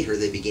later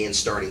they began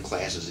starting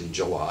classes in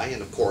July,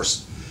 and of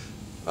course,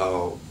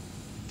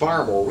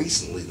 far more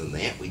recently than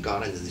that, we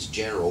got into this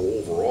general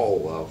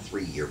overall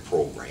 3-year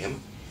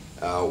program,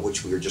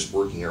 which we are just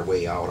working our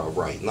way out of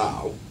right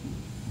now.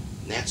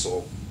 And that's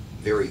all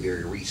very,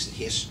 very recent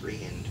history,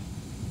 and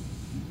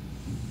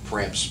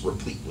perhaps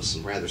replete with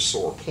some rather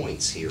sore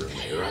points here and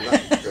there. I'm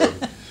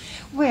not,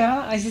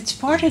 well, it's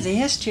part of the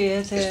history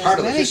of the it's part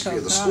of the history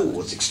of the school.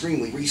 It's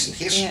extremely recent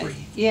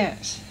history.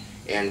 Yes.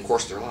 And of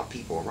course, there are a lot of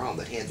people around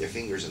that had their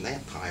fingers in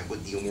that pie a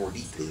good deal more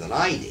deeply than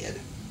I did,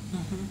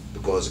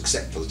 because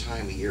except for the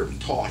time of year we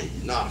taught, it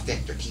did not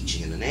affect our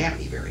teaching in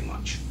anatomy very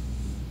much.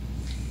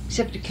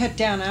 Except to cut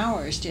down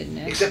hours, didn't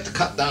it? Except to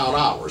cut down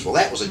hours. Well,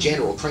 that was a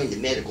general trend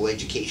in medical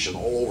education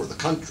all over the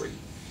country,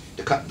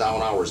 to cut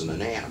down hours in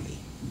anatomy.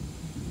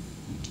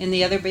 And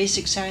the other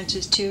basic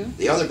sciences too?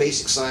 The other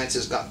basic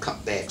sciences got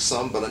cut back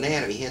some, but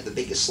anatomy had the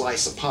biggest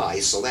slice of pie,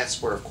 so that's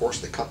where, of course,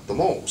 they cut the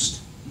most.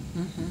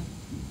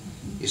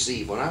 You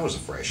see, when I was a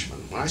freshman,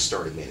 when I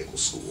started medical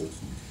school,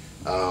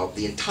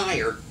 the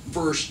entire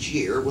first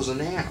year was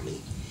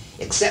anatomy,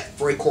 except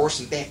for a course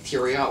in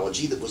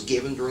bacteriology that was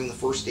given during the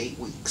first 8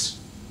 weeks.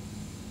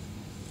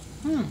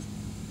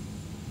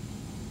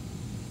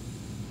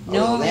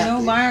 No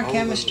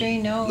biochemistry,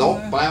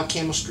 no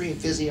biochemistry and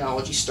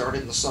physiology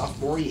started in the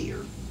sophomore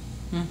year.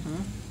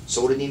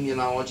 So did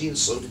immunology, and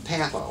so did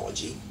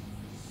pathology,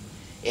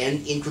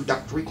 and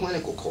introductory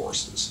clinical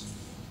courses.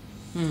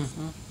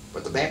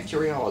 But the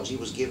bacteriology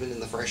was given in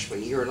the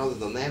freshman year, and other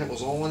than that, it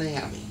was all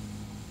anatomy.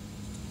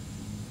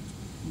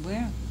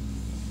 Well,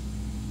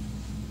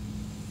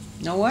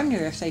 no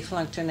wonder if they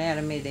flunked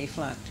anatomy, they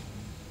flunked.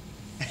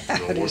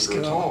 No wonder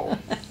at all.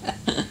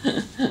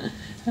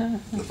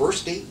 The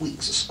first 8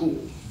 weeks of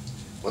school,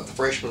 what the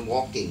freshmen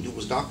walked into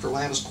was Dr.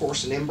 Lava's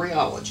course in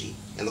embryology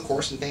and the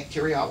course in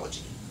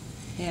bacteriology.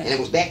 And it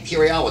was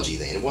bacteriology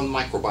then, it wasn't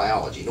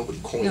microbiology. Nobody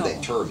coined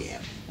that term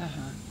yet.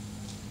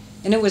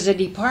 And it was a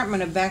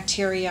department of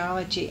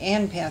bacteriology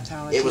and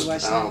pathology,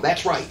 wasn't it?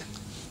 That's right.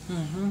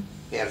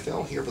 We had a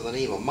fellow here by the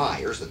name of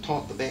Myers that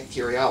taught the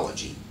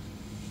bacteriology.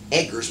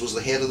 Eggers was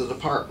the head of the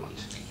department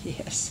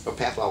of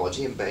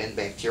pathology and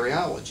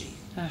bacteriology.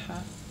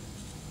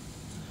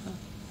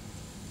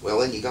 Well,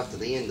 then you got to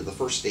the end of the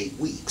first 8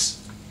 weeks.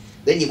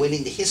 Then you went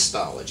into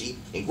histology,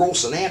 and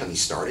gross anatomy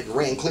started and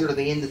ran clear to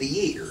the end of the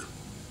year.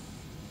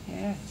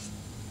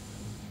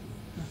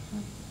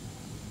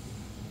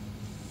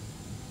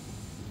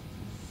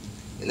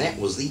 And that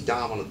was the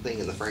dominant thing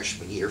in the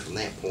freshman year from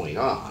that point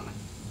on.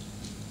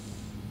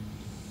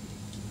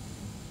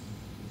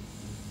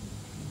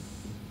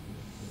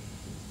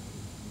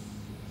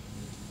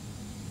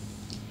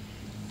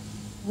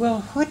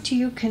 Well, what do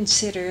you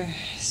consider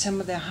some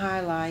of the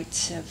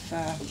highlights of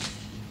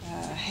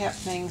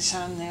happenings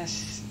on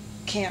this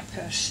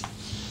campus,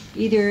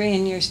 either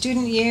in your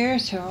student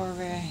years or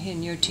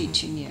in your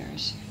teaching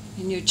years,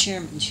 in your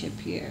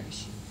chairmanship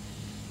years.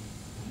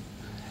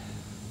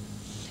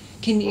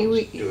 Can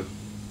you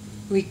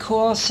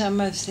recall some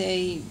of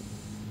the,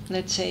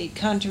 let's say,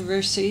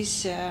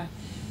 controversies,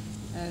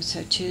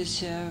 such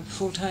as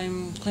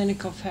full-time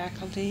clinical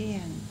faculty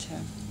and...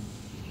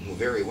 Well,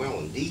 very well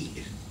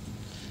indeed.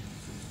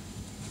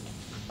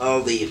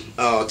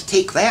 To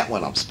take that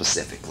one up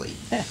specifically,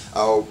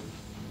 the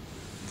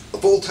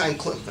full-time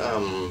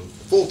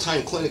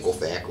clinical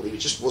faculty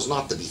just was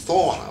not to be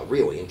thought of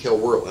really until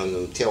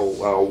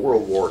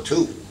World War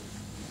II.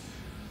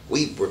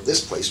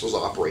 This place was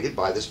operated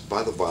by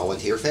the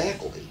volunteer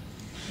faculty.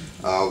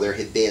 There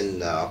had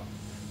been a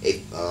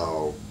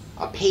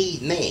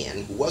paid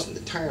man who wasn't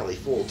entirely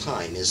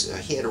full-time as a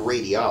head of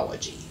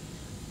radiology.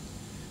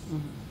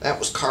 That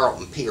was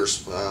Carlton Pierce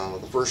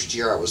the first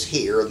year I was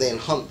here. Then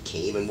Hunt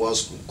came and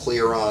was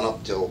clear on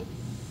up till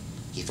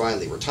he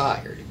finally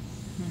retired.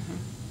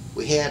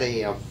 We had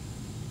a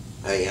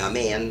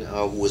man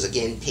who was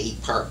again paid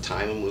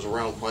part-time and was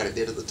around quite a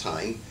bit of the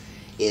time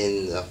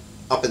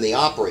up in the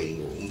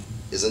operating room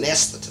as an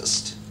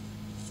anesthetist.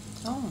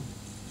 Oh.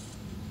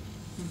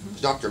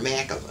 Dr.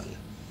 McAvan.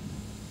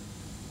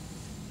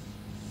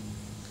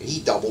 And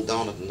he doubled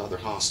down at another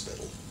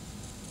hospital.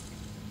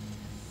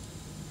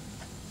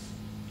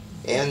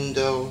 And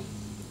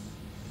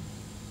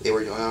they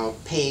were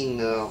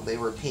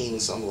paying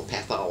some of the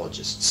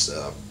pathologists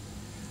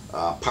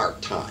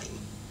part-time.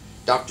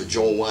 Dr.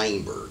 Joe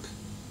Weinberg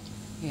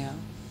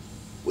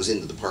was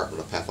in the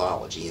Department of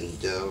Pathology and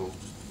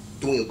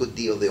doing a good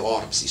deal of the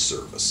autopsy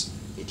service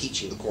and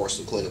teaching the course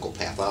in clinical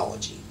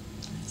pathology.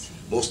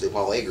 Mostly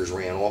while Eggers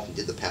ran off and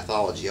did the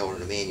pathology out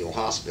in Emmanuel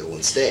Hospital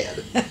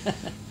instead.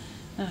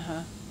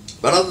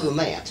 But other than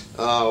that,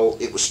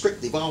 it was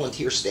strictly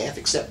volunteer staff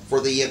except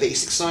for the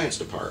basic science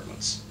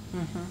departments.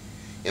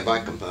 And by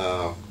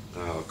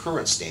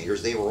current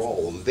standards, they were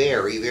all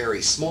very,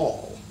 very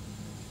small.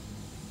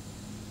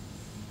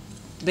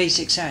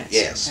 Basic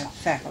science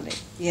faculty,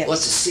 yes.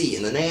 Let's see,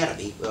 in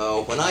anatomy,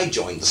 when I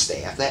joined the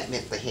staff, that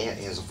meant they had,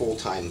 as a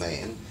full-time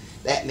man,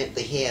 that meant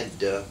they had,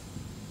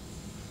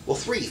 well,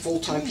 3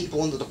 full-time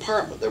people in the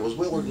department. There was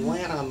Willard and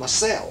Lana and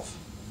myself.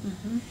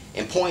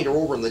 And Pointer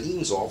over in the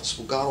dean's office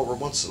who got over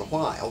once in a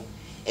while,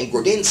 and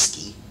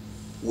Grodinsky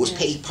was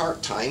paid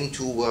part-time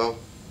to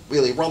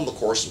really run the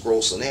course of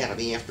gross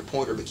anatomy after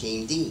Pointer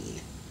became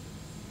dean.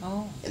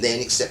 And then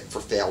except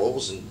for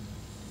fellows and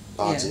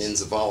odds and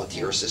ends of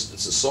volunteer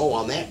assistants and so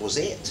on, that was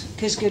it.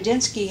 Because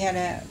Grodinsky had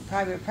a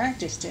private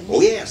practice, didn't he?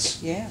 Oh,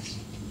 yes. Yes.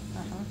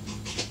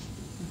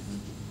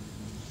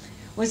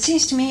 Well, it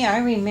seems to me I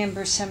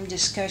remember some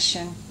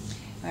discussion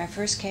when I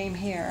first came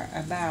here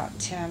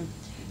about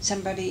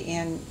somebody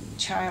in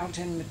child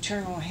and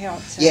maternal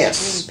health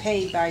being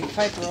paid by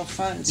federal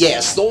funds.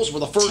 Yes, those were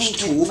the first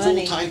 2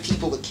 full-time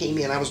people that came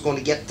in. I was going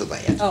to get to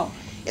that.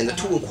 And the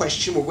 2 in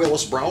question were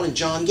Willis Brown and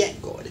John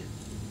Getgood.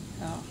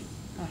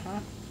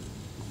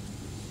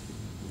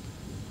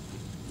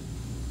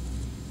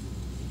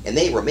 And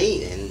they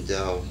remain, and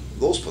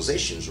those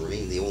positions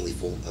remain the only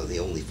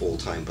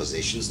full-time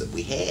positions that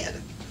we had,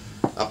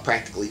 up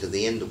practically to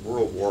the end of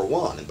World War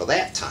I. And by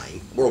that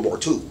time, World War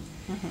II.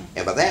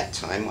 And by that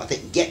time, I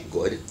think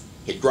Getgood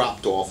had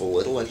dropped off a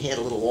little and had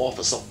a little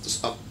office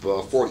up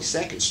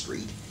 42nd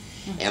Street.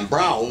 And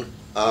Brown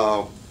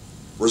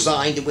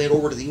resigned and went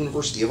over to the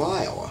University of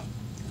Iowa.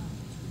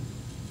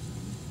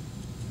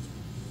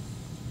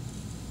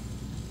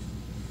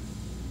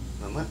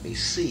 Now let me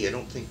see. I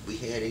don't think we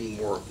had any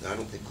more. I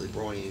don't think we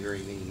brought in very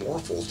many more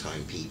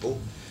full-time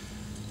people.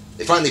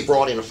 They finally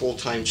brought in a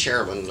full-time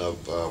chairman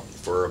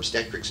for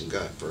obstetrics and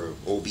for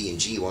OB and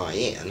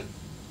GYN.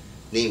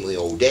 Namely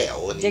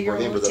Odell, and you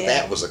remember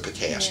that was a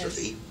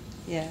catastrophe.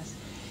 Yes.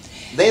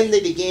 Then they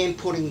began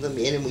putting them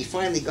in, and we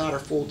finally got our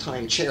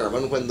full-time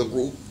chairman when the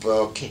group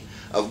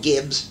of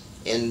Gibbs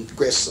and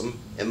Grissom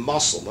and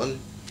Musselman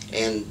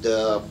and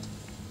O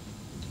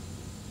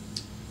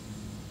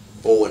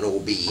and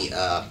OB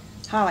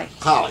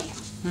Holly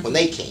when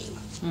they came.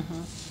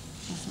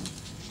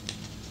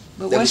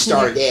 But then we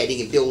started adding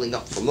and building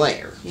up from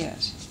there.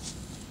 Yes.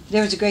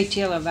 There was a great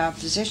deal of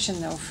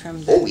opposition, though,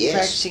 from the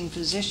practicing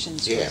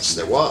physicians. Yes,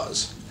 there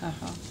was.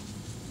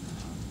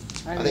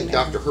 I think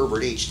Dr.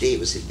 Herbert H.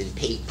 Davis had been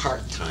paid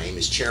part-time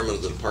as chairman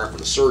of the Department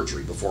of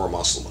Surgery before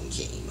Musselman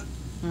came.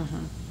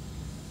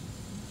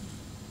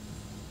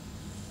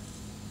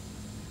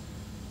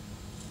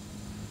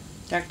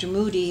 Dr.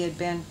 Moody had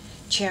been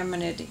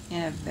chairman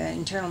of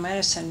internal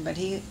medicine, but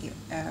he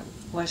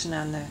wasn't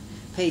on the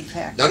paid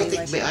faculty.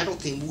 I don't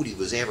think Moody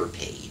was ever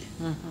paid.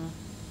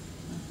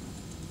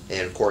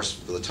 And of course,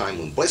 for the time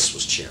when Bliss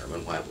was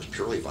chairman, it was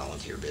purely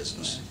volunteer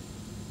business.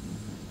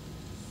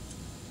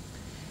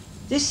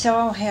 This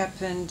all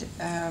happened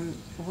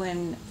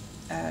when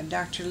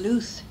Dr.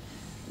 Luth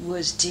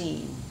was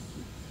dean.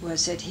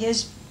 Was it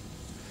his...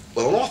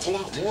 Well, an awful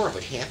lot more of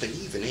it happened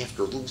even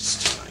after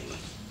Luth's time.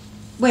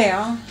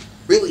 Well,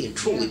 really and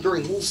truly,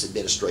 during Wolf's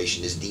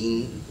administration as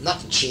dean,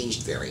 nothing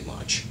changed very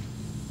much.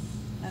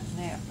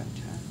 Nothing happened,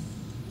 huh?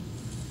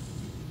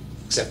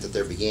 Except that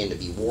there began to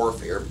be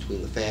warfare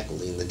between the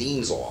faculty and the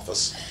dean's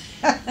office.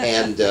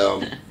 And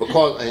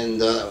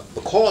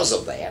because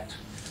of that,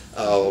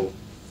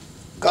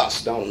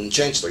 Gus, down in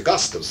Chancellor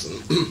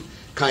Gustafson,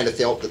 kind of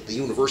felt that the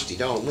university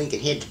down in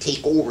Lincoln had to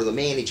take over the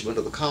management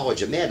of the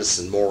College of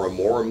Medicine more and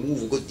more and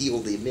move a good deal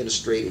of the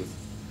administrative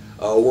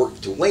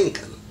work to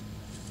Lincoln,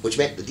 which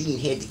meant the dean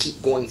had to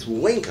keep going through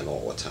Lincoln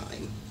all the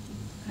time.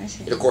 I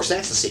see. And of course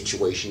that's the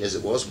situation as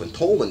it was when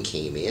Tolman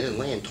came in, and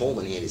Land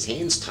Tolman had his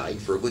hands tied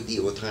for a good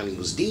deal of the time he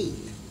was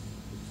dean.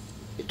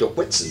 It took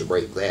Whitson to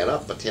break that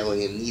up by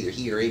telling him neither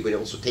he or anybody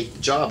else would take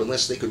the job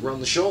unless they could run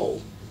the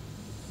show.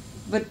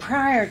 But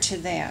prior to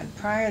that,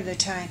 prior to the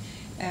time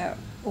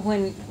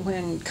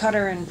when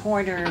Cutter and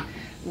Pointer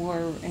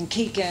and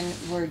Keegan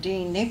were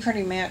dean, they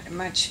pretty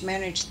much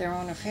managed their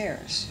own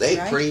affairs. They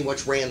right? pretty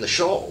much ran the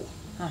show.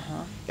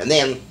 Uh-huh. And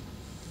then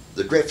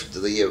the drift,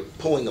 the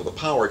pulling of the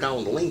power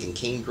down to Lincoln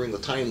came during the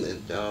time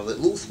that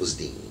Luth was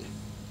dean.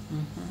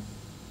 Mm-hmm.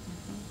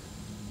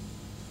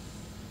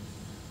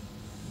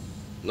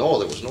 No,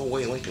 there was no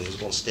way Lincoln was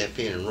going to step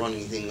in and run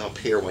anything up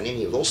here when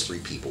any of those three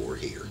people were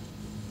here.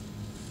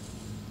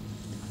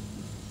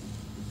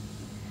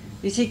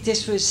 You think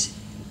this was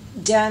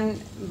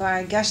done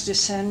by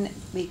Gustafson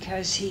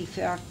because he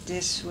felt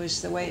this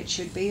was the way it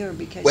should be, or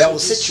because well, he the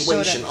was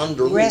situation sort of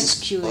under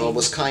rescuing? Luth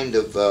was kind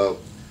of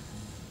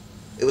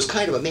it was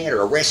kind of a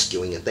matter of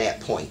rescuing at that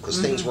point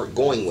because things weren't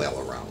going well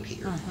around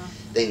here.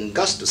 Then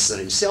Gustafson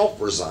himself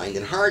resigned,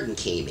 and Hardin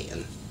came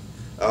in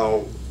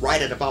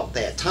right at about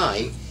that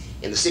time,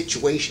 and the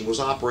situation was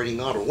operating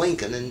out of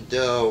Lincoln, and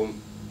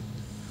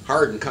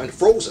Hardin kind of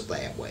froze it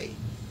that way.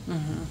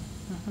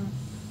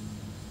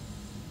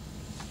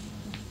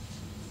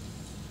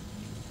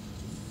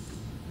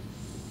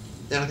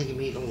 Then I think it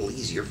made it a little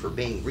easier for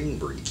Ben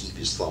Greenberg to keep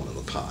his thumb in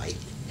the pie.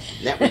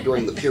 And that was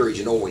during the period,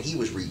 you know, when he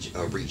was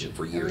regent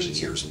for years and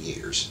years and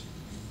years.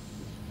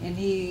 And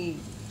he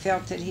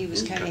felt that he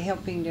was kind of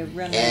helping to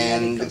run the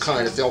and medical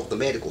kind of school. felt the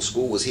medical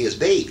school was his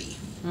baby.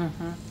 Well,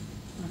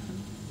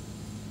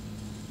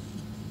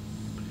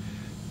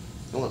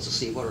 let's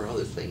see, what are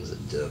other things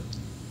that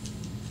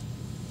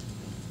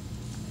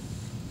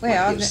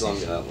Well, might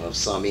give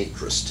some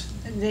interest?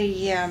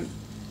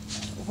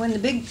 When the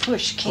big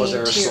push came Because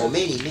there are to... so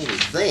many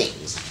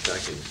things that I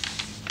can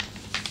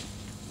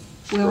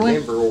Well,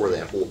 remember over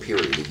that whole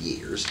period of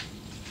years.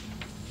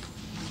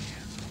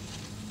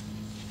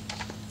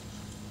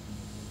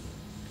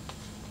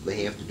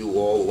 They have to do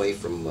all the way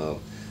from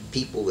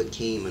people that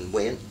came and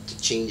went, to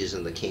changes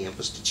in the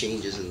campus, to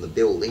changes in the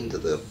building, to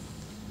the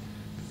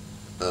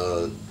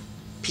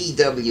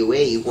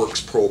PWA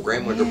Works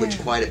program, under which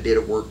quite a bit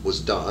of work was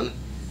done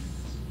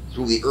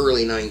through the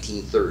early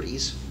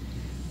 1930s.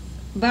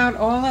 About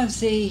all of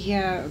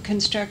the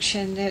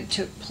construction that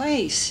took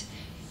place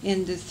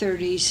in the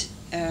 30s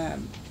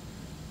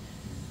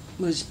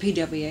was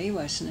PWA,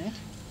 wasn't it?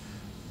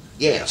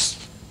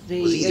 Yes. The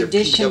it was either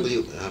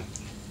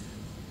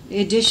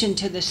addition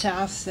to the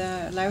South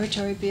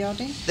Laboratory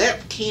Building?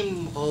 That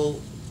came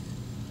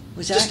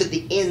Was just that? at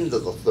the end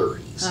of the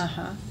 30s.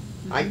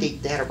 I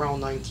date that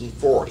around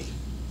 1940.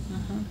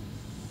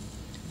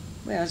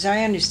 Well, as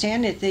I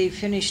understand it, they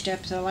finished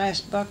up the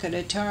last bucket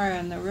of tar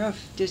on the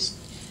roof just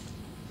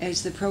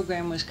as the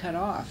program was cut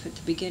off at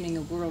the beginning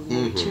of World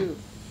War II.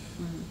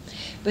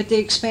 But the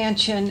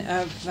expansion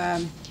of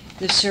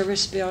the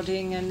service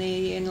building and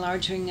the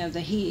enlarging of the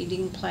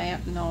heating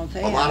plant and all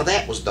that. A lot of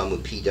that was done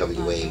with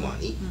PWA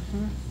money.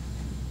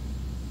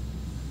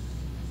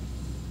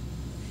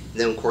 And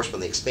then, of course, when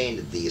they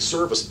expanded the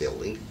service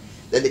building,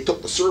 then they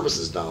took the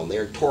services down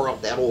there and tore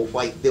up that old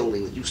white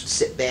building that used to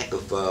sit back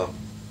of the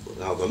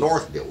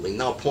North Building,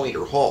 now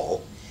Pointer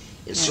Hall,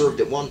 and served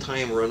at one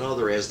time or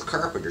another as the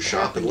carpenter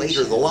shop and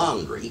later the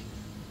laundry.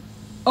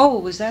 Oh,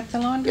 was that the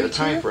laundry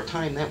For a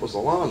time that was the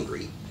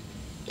laundry.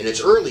 In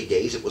its early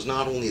days, it was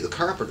not only the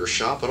carpenter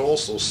shop, it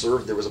also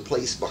served, there was a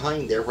place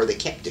behind there where they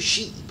kept the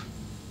sheep.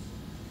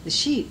 The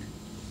sheep?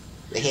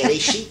 They had a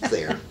sheep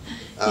there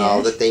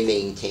that they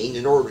maintained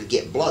in order to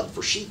get blood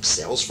for sheep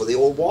cells for the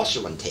old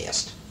Wasserman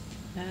test.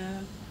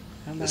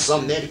 And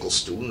some medical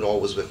student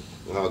always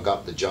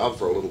got the job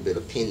for a little bit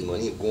of pin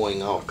money of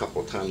going out a couple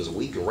of times a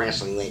week and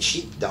wrestling that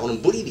sheep down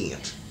and bleeding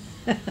it.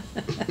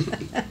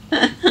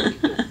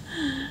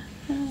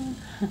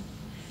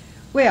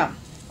 Well,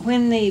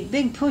 when the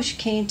big push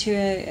came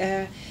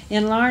to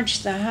enlarge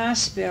the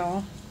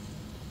hospital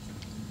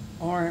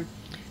or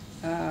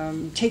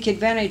take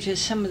advantage of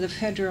some of the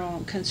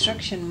federal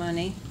construction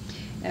money,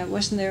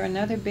 wasn't there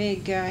another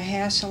big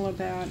hassle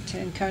about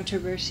and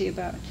controversy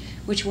about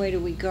which way do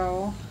we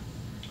go?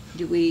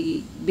 Do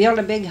we build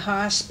a big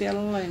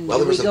hospital and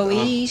do we go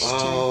east?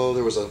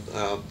 There was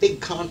a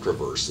big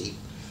controversy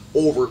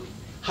over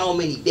how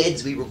many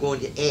beds we were going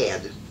to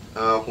add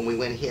when we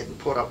went ahead and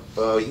put up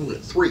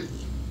Unit 3.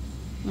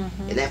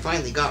 And that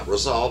finally got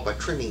resolved by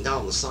trimming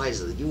down the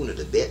size of the unit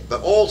a bit,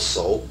 but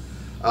also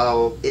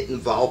it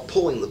involved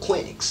pulling the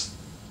clinics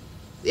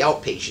the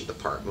outpatient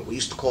department, we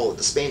used to call it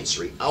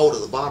dispensary, out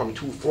of the bottom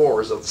 2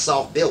 floors of the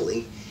south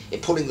building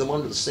and putting them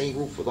under the same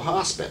roof with the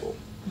hospital.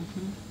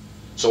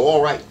 So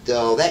all right,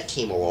 that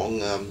came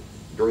along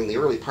during the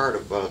early part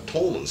of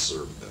Tolman's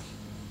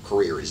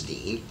career as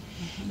dean.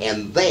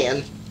 And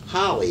then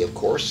Holly, of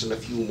course, and a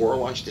few more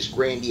launched this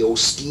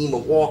grandiose scheme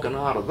of walking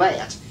out of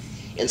that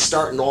and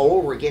starting all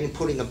over again and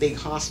putting a big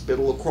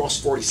hospital across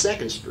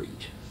 42nd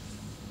Street,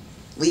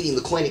 leaving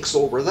the clinics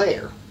over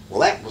there. Well,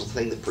 that was the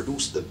thing that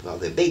produced the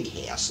big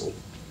hassle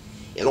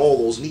and all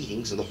those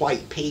meetings and the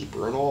white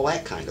paper and all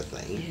that kind of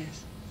thing.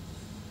 Yes.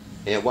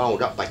 And it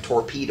wound up by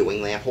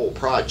torpedoing that whole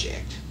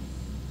project.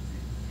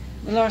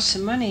 We lost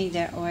some money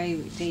that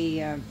way.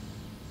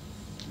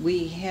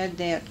 We had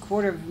that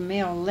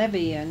quarter-of-a-mil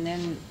levy, and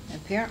then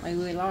apparently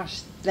we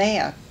lost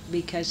that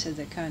because of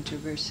the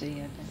controversy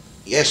of it.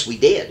 Yes, we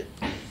did.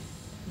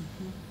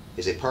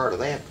 Is a part of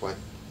that what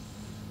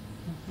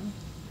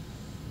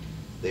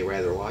they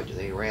rather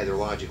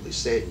logically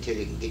said, until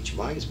you can get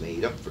your minds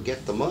made up,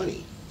 forget the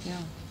money.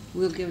 Yeah,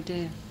 we'll give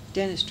to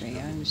dentistry.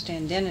 I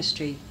understand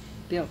dentistry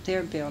built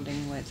their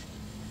building with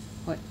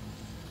what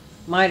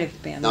might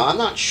have been. Now, I'm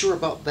not sure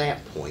about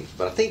that point,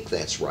 but I think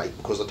that's right,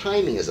 because the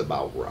timing is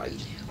about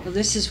right. Well,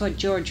 this is what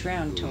George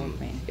Round told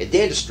me. And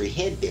dentistry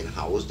had been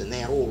housed in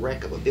that old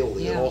wreck of a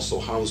building that also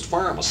housed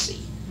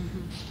pharmacy.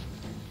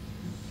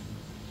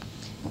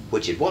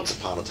 Which had once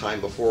upon a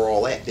time, before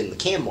all that, been the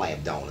chem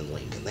lab down in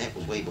Lincoln. That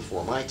was way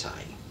before my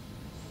time.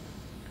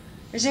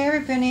 Has there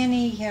ever been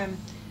any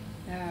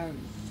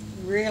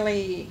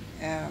really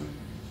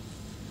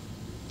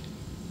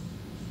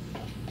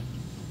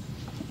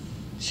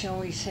shall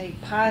we say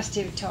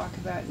positive talk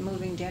about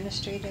moving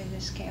dentistry to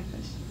this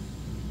campus?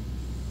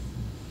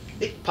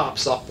 It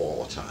pops up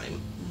all the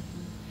time.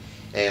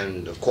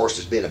 And of course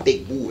there's been a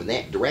big move in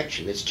that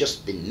direction. It's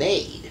just been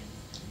made.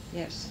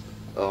 Yes.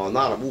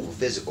 Not a move of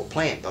physical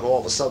plant, but all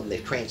of a sudden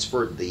they've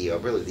transferred the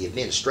really the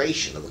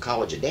administration of the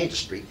College of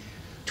Dentistry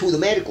to the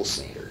medical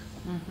center.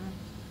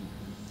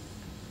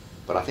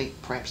 But I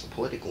think perhaps the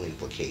political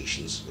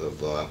implications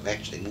of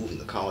actually moving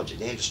the College of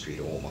Dentistry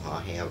to Omaha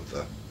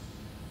have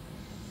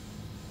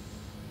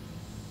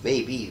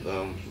maybe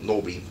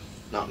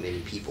not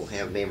many people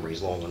have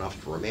memories long enough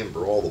to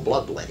remember all the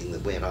bloodletting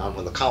that went on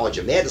when the College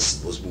of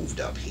Medicine was moved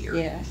up here.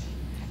 Yes,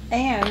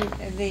 and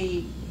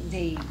the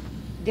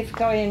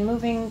difficulty in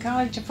moving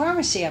College of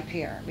Pharmacy up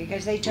here,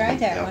 because they tried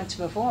that once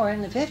before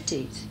in the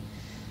 50s.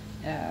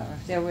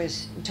 There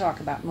was talk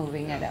about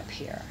moving it up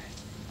here,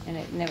 and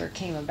it never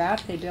came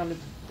about. They built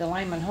the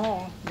Lyman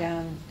Hall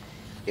down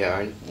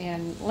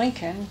in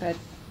Lincoln, but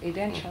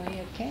eventually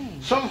it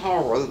came.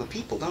 Somehow or other, the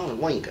people down in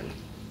Lincoln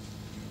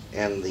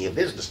and the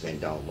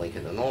businessmen down in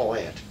Lincoln and all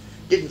that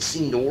didn't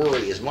seem to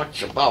worry as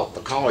much about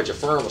the College of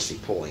Pharmacy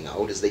pulling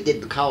out as they did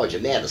the College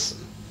of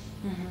Medicine.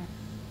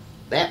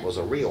 That was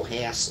a real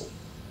hassle.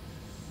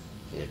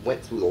 It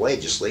went through the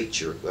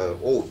legislature 2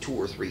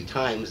 or 3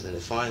 times, and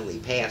it finally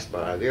passed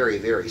by a very,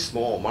 very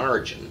small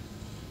margin.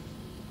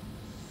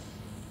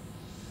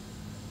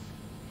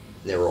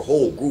 There were a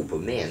whole group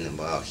of men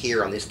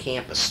here on this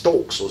campus.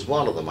 Stokes was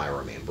one of them, I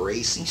remember.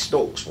 A.C.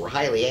 Stokes were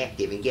highly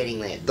active in getting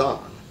that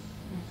done.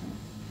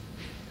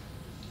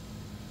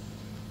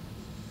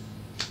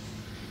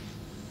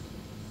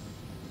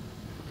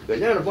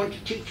 But then a bunch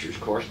of teachers,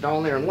 of course,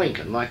 down there in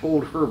Lincoln, like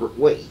old Herbert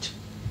Waite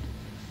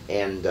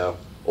and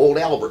old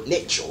Albert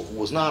Mitchell, who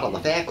was not on the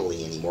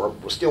faculty anymore,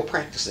 but was still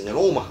practicing in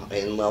Omaha,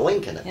 in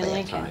Lincoln at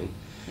that time.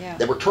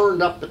 They were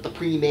turned up at the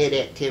pre-med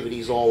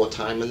activities all the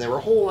time, and there were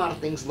a whole lot of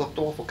things that looked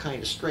awful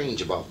kind of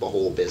strange about the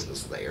whole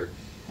business there.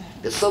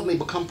 It suddenly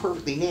become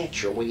perfectly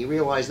natural when you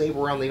realize they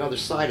were on the other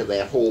side of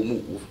that whole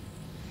move,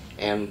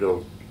 and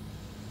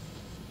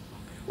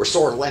were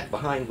sort of left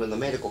behind when the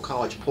medical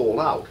college pulled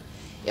out.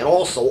 And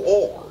also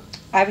Orr.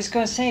 I was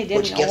going to say,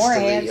 didn't Orr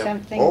have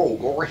something? Oh,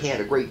 Orr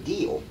had a great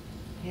deal.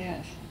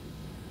 Yes.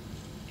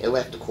 It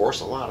left, of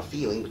course, a lot of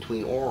feeling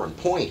between Orr and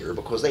Pointer,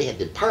 because they had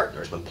been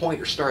partners when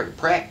Pointer started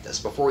practice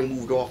before he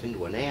moved off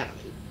into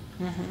anatomy.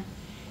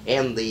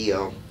 And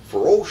the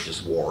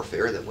ferocious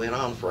warfare that went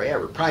on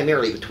forever,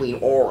 primarily between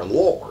Orr and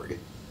Lord.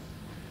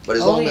 But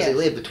as long as they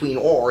lived between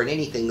Orr and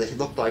anything that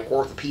looked like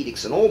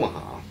orthopedics in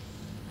Omaha.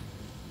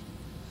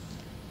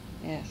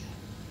 Yes.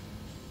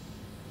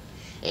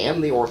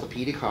 And the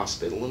orthopedic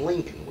hospital in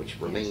Lincoln, which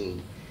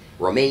remained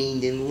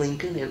in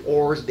Lincoln and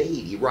Orr's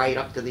baby right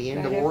up to the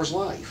end of Orr's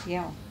life.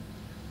 Yeah.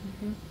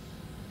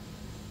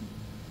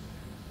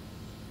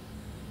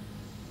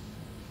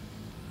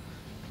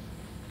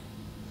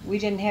 We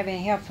didn't have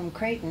any help from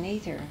Creighton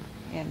either.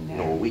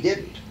 No, we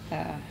didn't.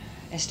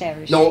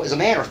 Established. No, as a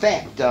matter of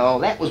fact,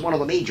 that was one of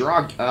the major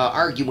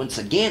arguments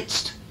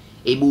against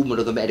a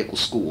movement of the medical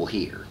school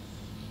here.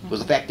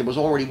 Was the fact there was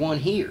already one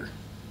here.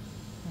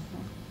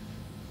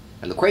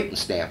 And the Creighton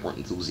staff weren't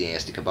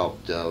enthusiastic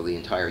about the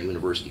entire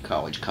University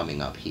College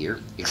coming up here,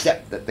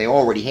 except that they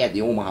already had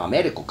the Omaha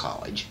Medical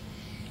College,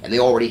 and they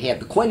already had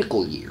the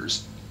clinical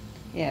years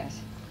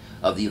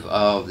of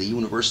the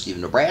University of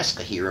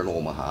Nebraska here in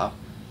Omaha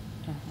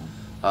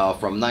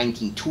from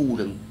 1902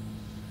 to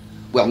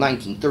well,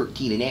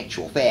 1913 in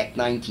actual fact,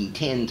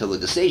 1910 till the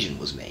decision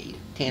was made.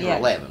 10 or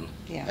 11.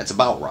 Yeah. That's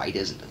about right,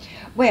 isn't it?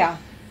 Well,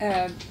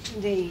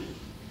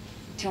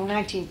 till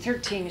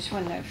 1913 is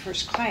when the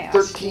first class.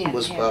 13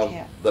 was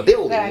the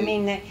building. But I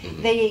mean,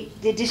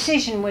 the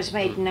decision was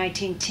made in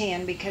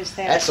 1910 because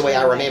that's the way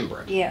I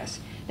remember it. Yes.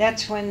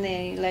 That's when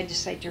the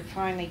legislature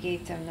finally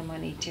gave them the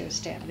money to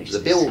establish the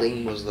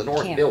building was the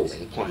North campus.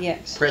 Building.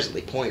 Yes.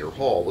 Presently Pointer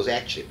Hall was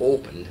actually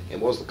opened and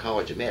was the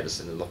College of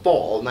Medicine in the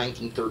fall of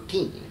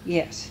 1913.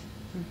 Yes.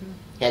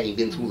 Having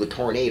been through the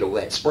tornado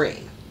that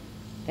spring.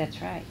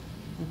 That's right.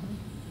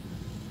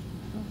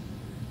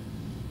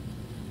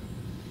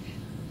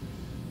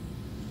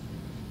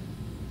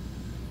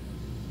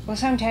 Well,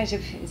 sometimes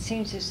it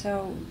seems as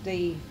though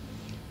the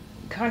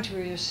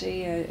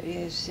controversy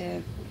is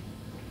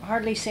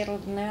hardly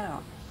settled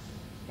now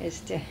as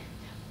to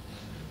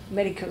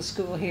medical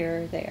school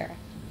here or there.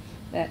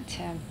 But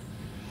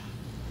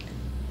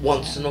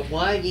once in a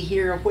while you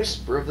hear a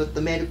whisper that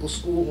the medical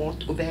school wants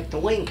to go back to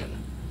Lincoln.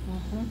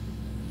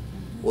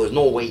 Well, there's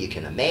no way you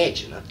can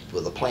imagine it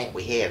with the plant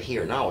we have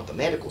here now at the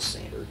medical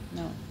center.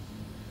 No.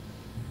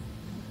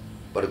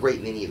 But a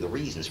great many of the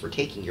reasons for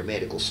taking your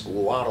medical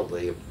school out of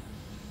the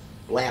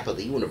lap of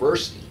the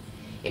university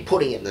and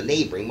putting it in the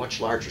neighboring, much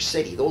larger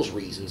city, those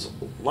reasons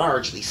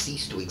largely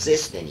cease to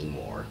exist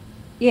anymore.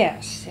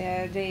 Yes,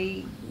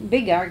 the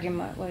big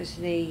argument was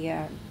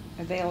the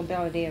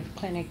availability of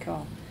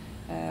clinical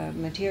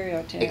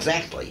material to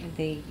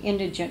the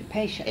indigent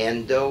patient.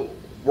 And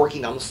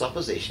working on the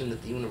supposition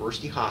that the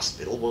university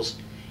hospital was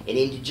an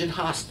indigent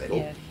hospital,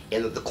 yes,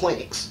 and that the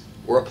clinics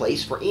were a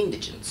place for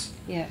indigents.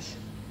 Yes.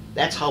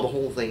 That's how the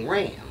whole thing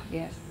ran.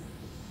 Yes.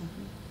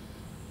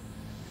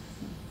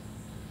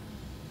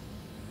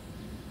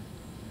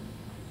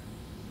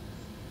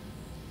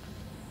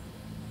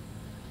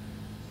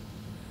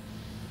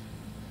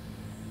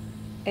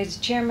 As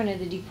chairman of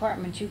the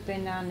department, you've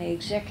been on the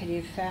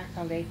executive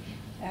faculty.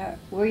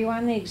 Were you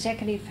on the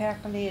executive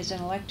faculty as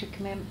an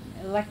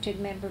elected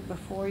member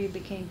before you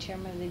became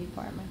chairman of the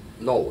department?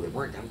 No, they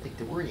weren't. I don't think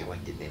there were any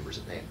elected members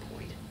at that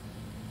point.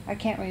 I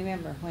can't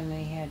remember when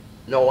they had.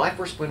 No, I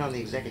first went on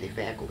the executive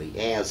faculty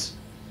as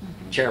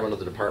chairman of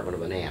the Department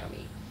of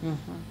Anatomy.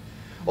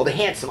 Well, they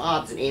had some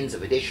odds and ends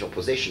of additional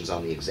positions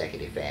on the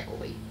executive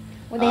faculty.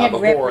 Well, they had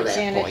before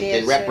that point,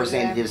 and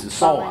representatives and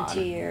so on.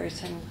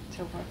 Volunteers and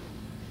so forth.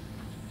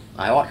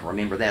 I ought to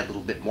remember that a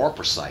little bit more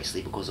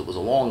precisely because it was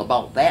along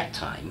about that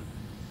time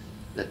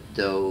that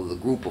the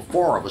group of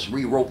 4 of us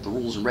rewrote the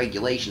rules and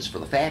regulations for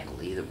the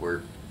faculty that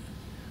were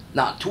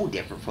not too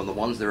different from the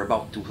ones they're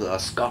about to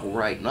scuttle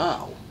right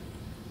now.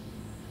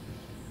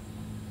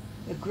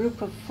 A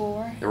group of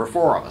 4? There were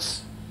 4 of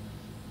us.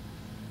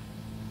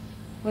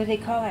 What do they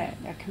call it?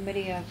 A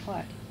committee of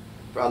what?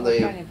 From What the,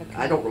 kind of a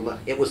I don't remember.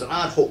 It was an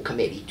ad hoc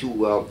committee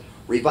to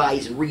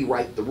revise and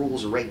rewrite the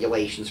rules and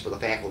regulations for the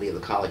faculty of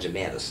the College of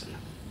Medicine.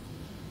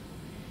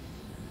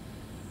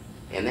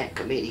 And that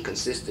committee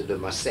consisted of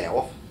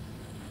myself,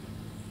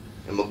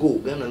 and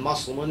McGugan, and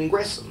Musselman, and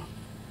Grissom.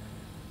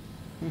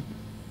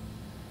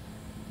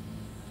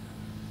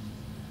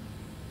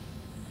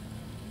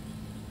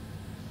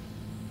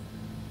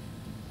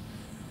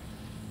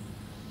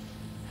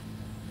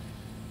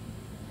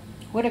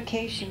 What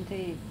occasioned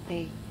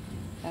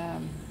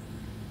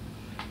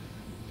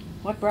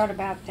what brought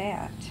about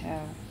that?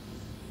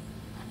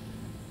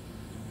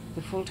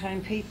 The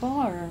full-time people,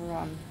 or?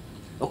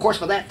 Of course,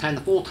 by that time,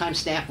 the full-time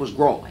staff was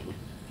growing.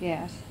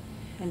 Yes,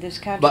 and this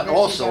controversy. But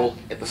also,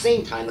 at the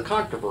same time, the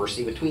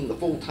controversy between the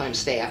full-time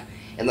staff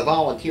and the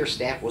volunteer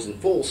staff was in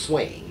full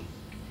swing.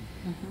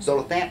 So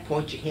at that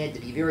point, you had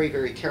to be very,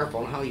 very careful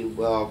on how you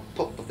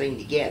put the thing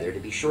together to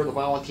be sure the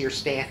volunteer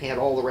staff had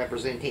all the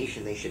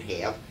representation they should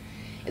have,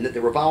 and that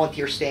there were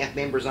volunteer staff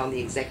members on the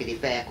executive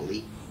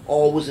faculty,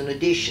 always in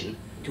addition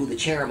to the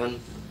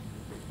chairman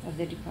of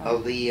the department.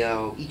 Of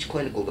the each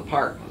clinical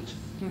department.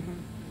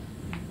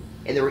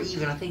 And there were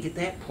even, I think at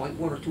that point,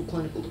 1 or 2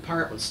 clinical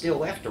departments still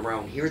left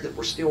around here that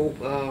were still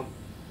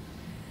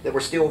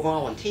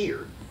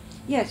volunteer.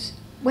 Yes,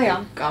 well,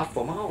 and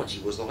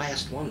ophthalmology was the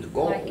last one to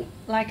go.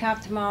 Like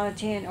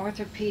ophthalmology and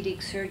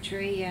orthopedic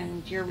surgery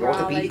and urology.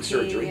 Orthopedic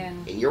surgery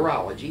and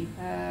urology.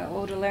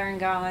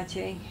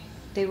 Otolaryngology.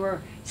 They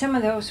were, some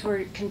of those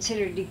were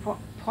considered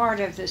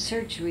part of the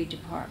surgery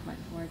department,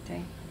 weren't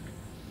they?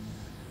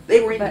 They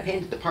were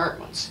independent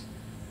departments.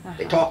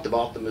 They talked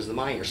about them as the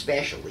minor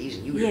specialties,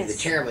 and usually the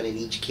chairman in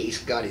each case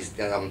got his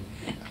began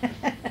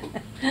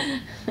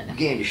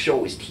to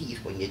show his teeth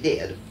when you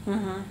did.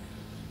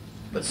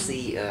 But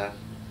see, well,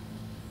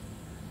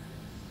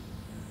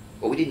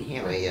 we didn't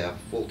have a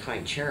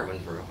full-time chairman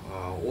for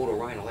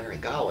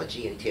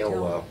otorhinolaryngology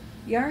until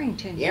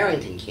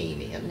Yarrington came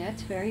in.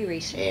 That's very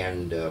recent.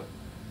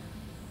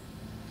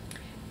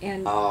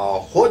 And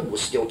Hood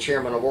was still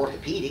chairman of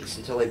orthopedics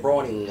until they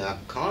brought in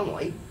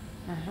Conley.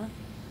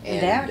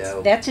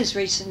 And that's as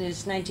recent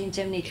as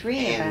 1973.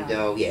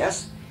 And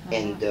yes,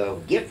 and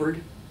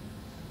Gifford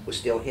was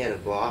still head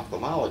of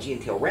ophthalmology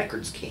until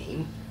records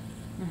came.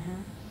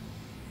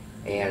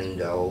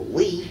 And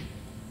Lee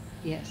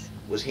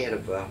was head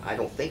of, I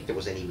don't think there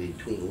was any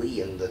between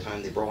Lee and the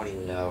time they brought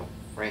in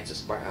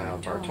Francis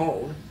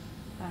Bartone.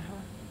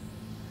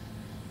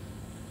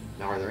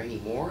 Now, are there any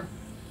more?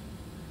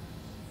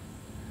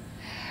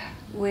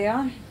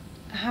 Well,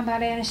 how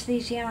about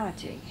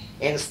anesthesiology?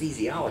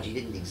 Anesthesiology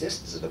didn't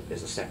exist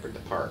as a separate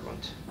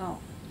department. Oh,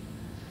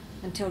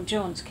 until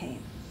Jones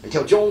came.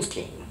 Until Jones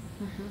came.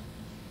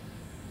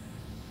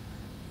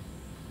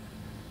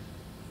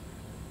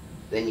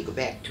 Then you go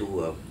back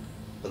to,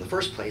 in the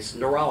first place,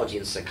 neurology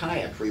and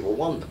psychiatry were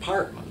one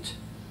department.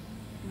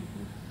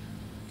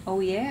 Oh,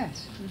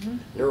 yes.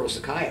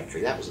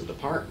 Neuropsychiatry, that was a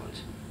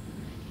department.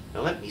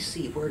 Now let me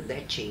see, where did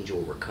that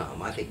changeover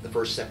come? I think the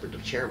first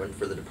separate chairman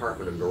for the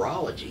Department of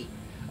Neurology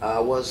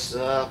was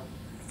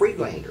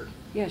Friedlander.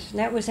 Yes, and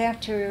that was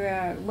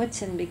after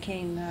Whitson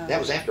became... that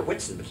was after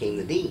Whitson became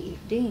the dean.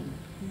 Dean.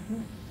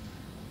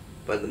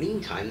 But in the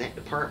meantime, that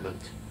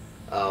department,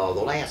 the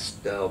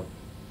last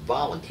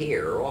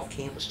volunteer or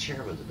off-campus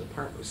chairman of the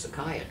Department of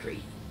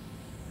Psychiatry,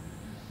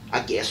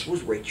 I guess,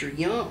 was Richard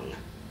Young.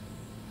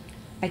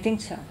 I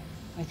think so.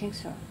 I think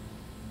so.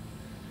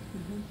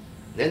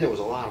 Then there was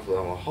a lot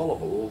of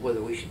hullabaloo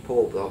whether we should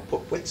put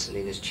Whitson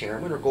in as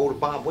chairman or go to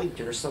Bob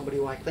Wigton or somebody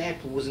like that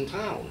who was in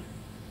town.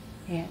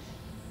 Yes.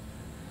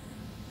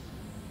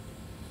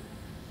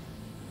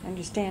 I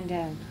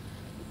understand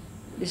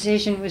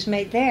decision was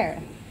made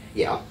there.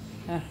 Yeah.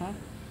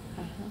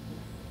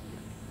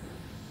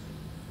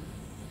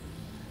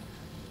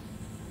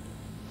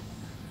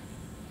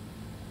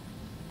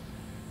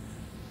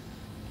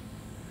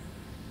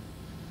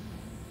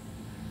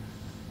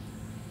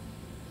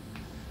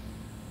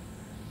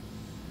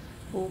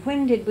 Well,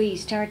 when did we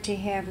start to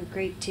have a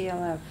great deal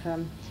of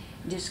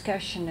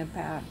discussion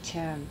about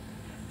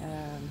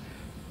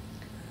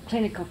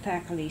clinical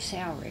faculty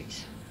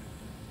salaries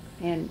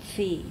and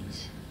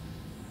fees?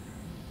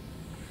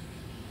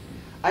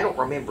 I don't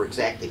remember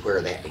exactly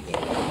where that began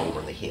to come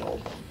over the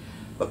hill.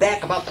 But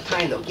back about the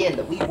time, again,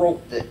 that we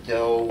wrote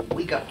that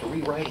we got to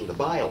rewriting the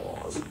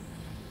bylaws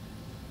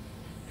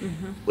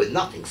with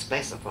nothing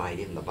specified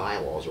in the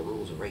bylaws or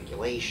rules and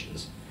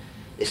regulations,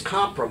 this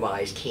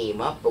compromise came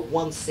up but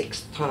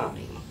 1/6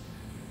 time.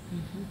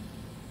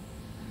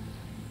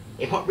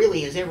 And what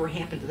really has ever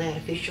happened to that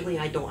officially,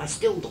 I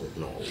still don't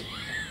know.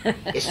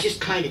 It's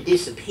just kind of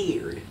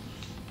disappeared.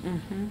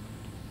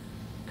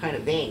 Kind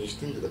of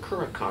vanished into the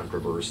current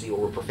controversy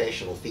over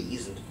professional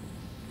fees and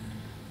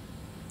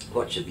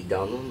what should be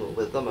done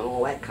with them and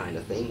all that kind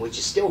of thing, which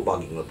is still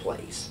bugging the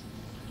place.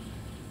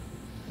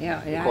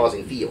 Yeah, and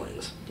causing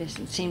feelings.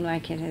 Doesn't seem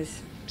like it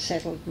has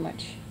settled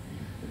much.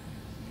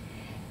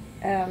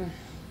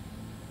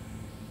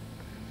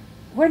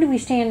 Where do we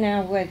stand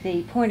now with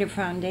the Pointer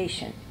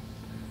Foundation?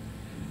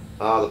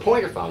 The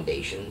Pointer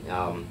Foundation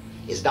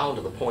is down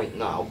to the point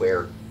now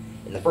where,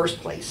 in the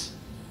first place,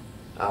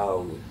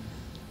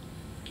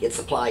 it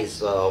supplies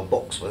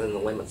books within the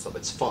limits of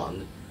its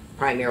fund,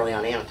 primarily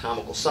on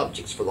anatomical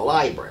subjects for the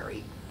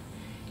library,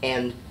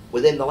 and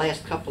within the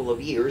last couple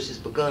of years has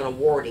begun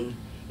awarding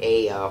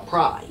a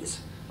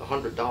prize, a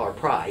 $100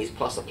 prize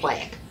plus a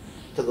plaque,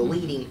 to the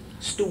leading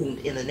student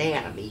in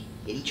anatomy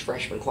in each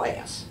freshman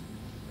class.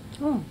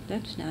 Oh,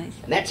 that's nice.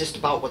 And that's just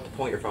about what the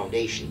Pointer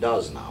Foundation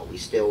does now. We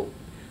still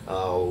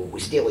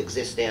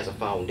exist as a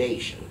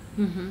foundation.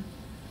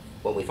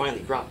 When we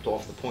finally dropped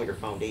off the Pointer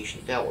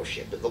Foundation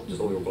Fellowship, it looked as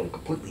though we were going to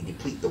completely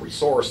deplete the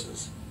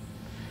resources.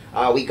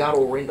 We got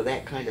over into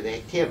that kind of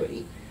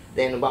activity.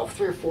 Then about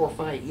 3 or 4 or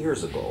 5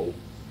 years ago,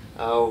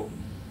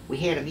 we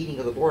had a meeting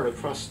of the Board of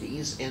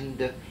Trustees,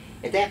 and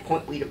at that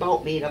point we'd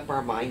about made up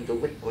our mind to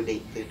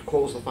liquidate, to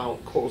close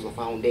the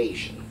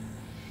foundation.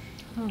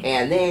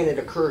 And then it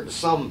occurred to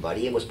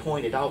somebody, and was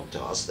pointed out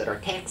to us, that our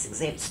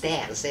tax-exempt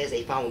status as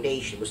a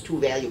foundation was too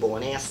valuable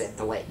an asset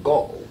to let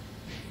go.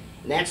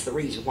 And that's the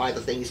reason why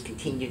the things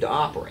continue to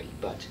operate,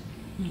 but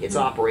it's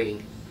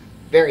operating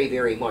very,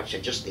 very much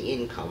on just the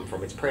income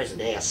from its present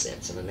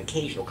assets and an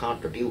occasional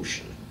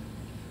contribution.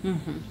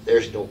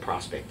 There's no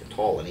prospect at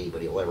all that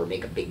anybody will ever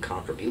make a big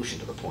contribution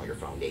to the Pointer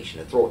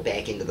Foundation and throw it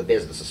back into the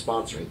business of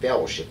sponsoring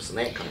fellowships and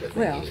that kind of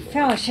thing anymore.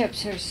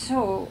 Fellowships are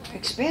so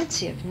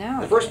expensive now.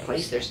 In the first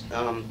place, there's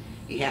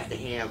you have to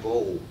have,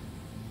 do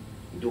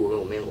a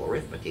little mental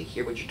arithmetic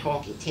here, but you're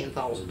talking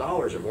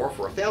 $10,000 or more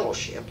for a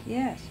fellowship.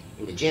 Yes.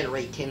 And to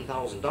generate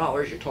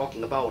 $10,000, you're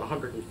talking about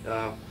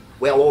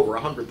well over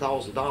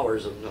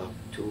 $100,000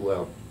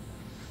 to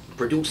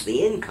produce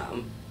the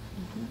income.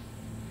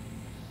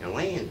 And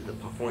land, the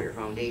Pointer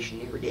Foundation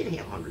never did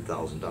have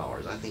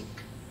 $100,000. I think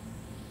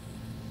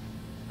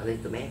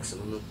the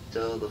maximum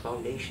that the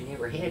foundation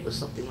ever had was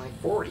something like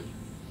 40.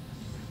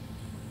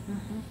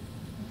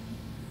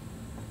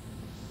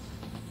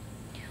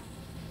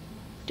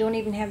 Don't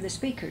even have the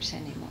speakers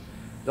anymore.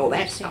 No,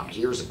 that stopped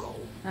years ago.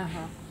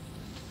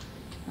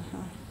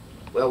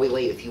 Well, we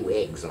laid a few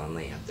eggs on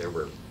that. There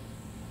were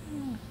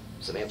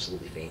some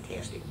absolutely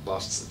fantastic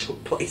busts that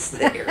took place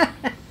there.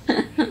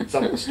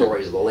 Some of the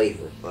stories of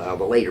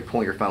the later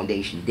Pointer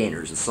Foundation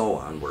dinners and so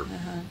on were...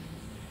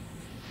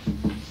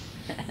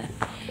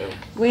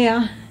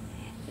 Well,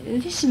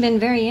 This has been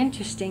very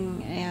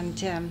interesting,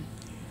 and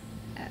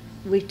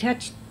we've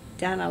touched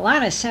on a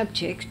lot of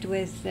subjects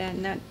with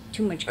not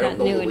too much I don't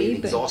know that continuity,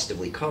 we've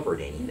exhaustively covered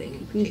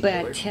anything in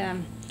particular.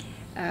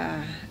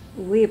 but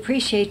we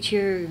appreciate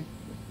your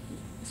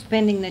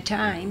spending the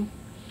time.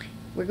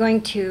 We're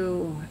going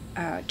to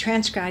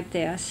transcribe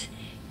this,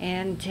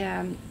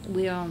 and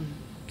we'll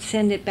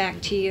send it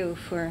back to you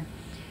for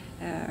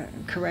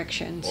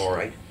corrections. All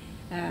right.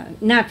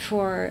 Not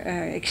for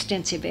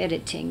extensive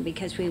editing,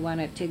 because we want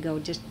it to go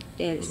just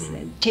as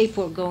the tape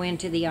will go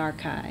into the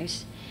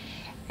archives.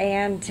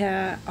 And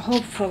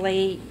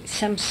hopefully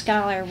some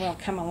scholar will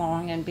come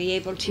along and be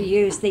able to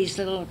use these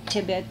little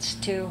tidbits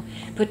to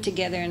put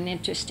together an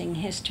interesting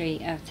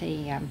history of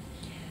the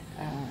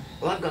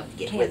Well, I've got to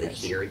get with it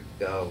here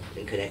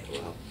and connect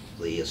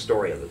the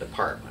story of the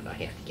department. I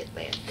have to get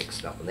that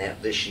fixed up. And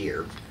that this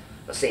year,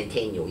 a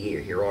centennial year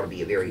here, ought to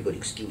be a very good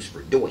excuse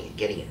for doing it,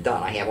 getting it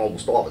done. I have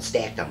almost all of it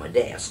stacked on my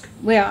desk.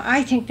 Well,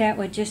 I think that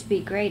would just be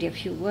great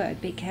if you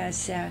would,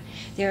 because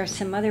there are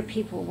some other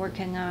people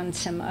working on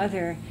some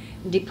other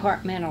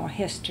departmental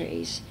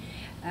histories.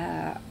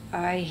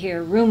 I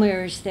hear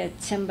rumors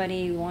that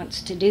somebody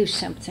wants to do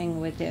something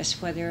with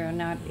this, whether or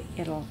not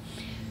it'll,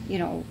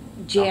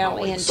 gel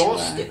into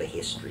exhaustive a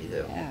history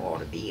there ought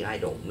to be, I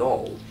don't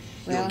know.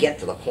 Well, You'll get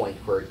to the point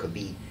where it could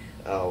be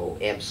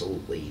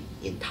absolutely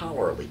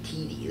intolerably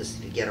tedious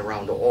to get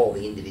around to all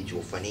the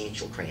individual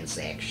financial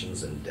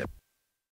transactions and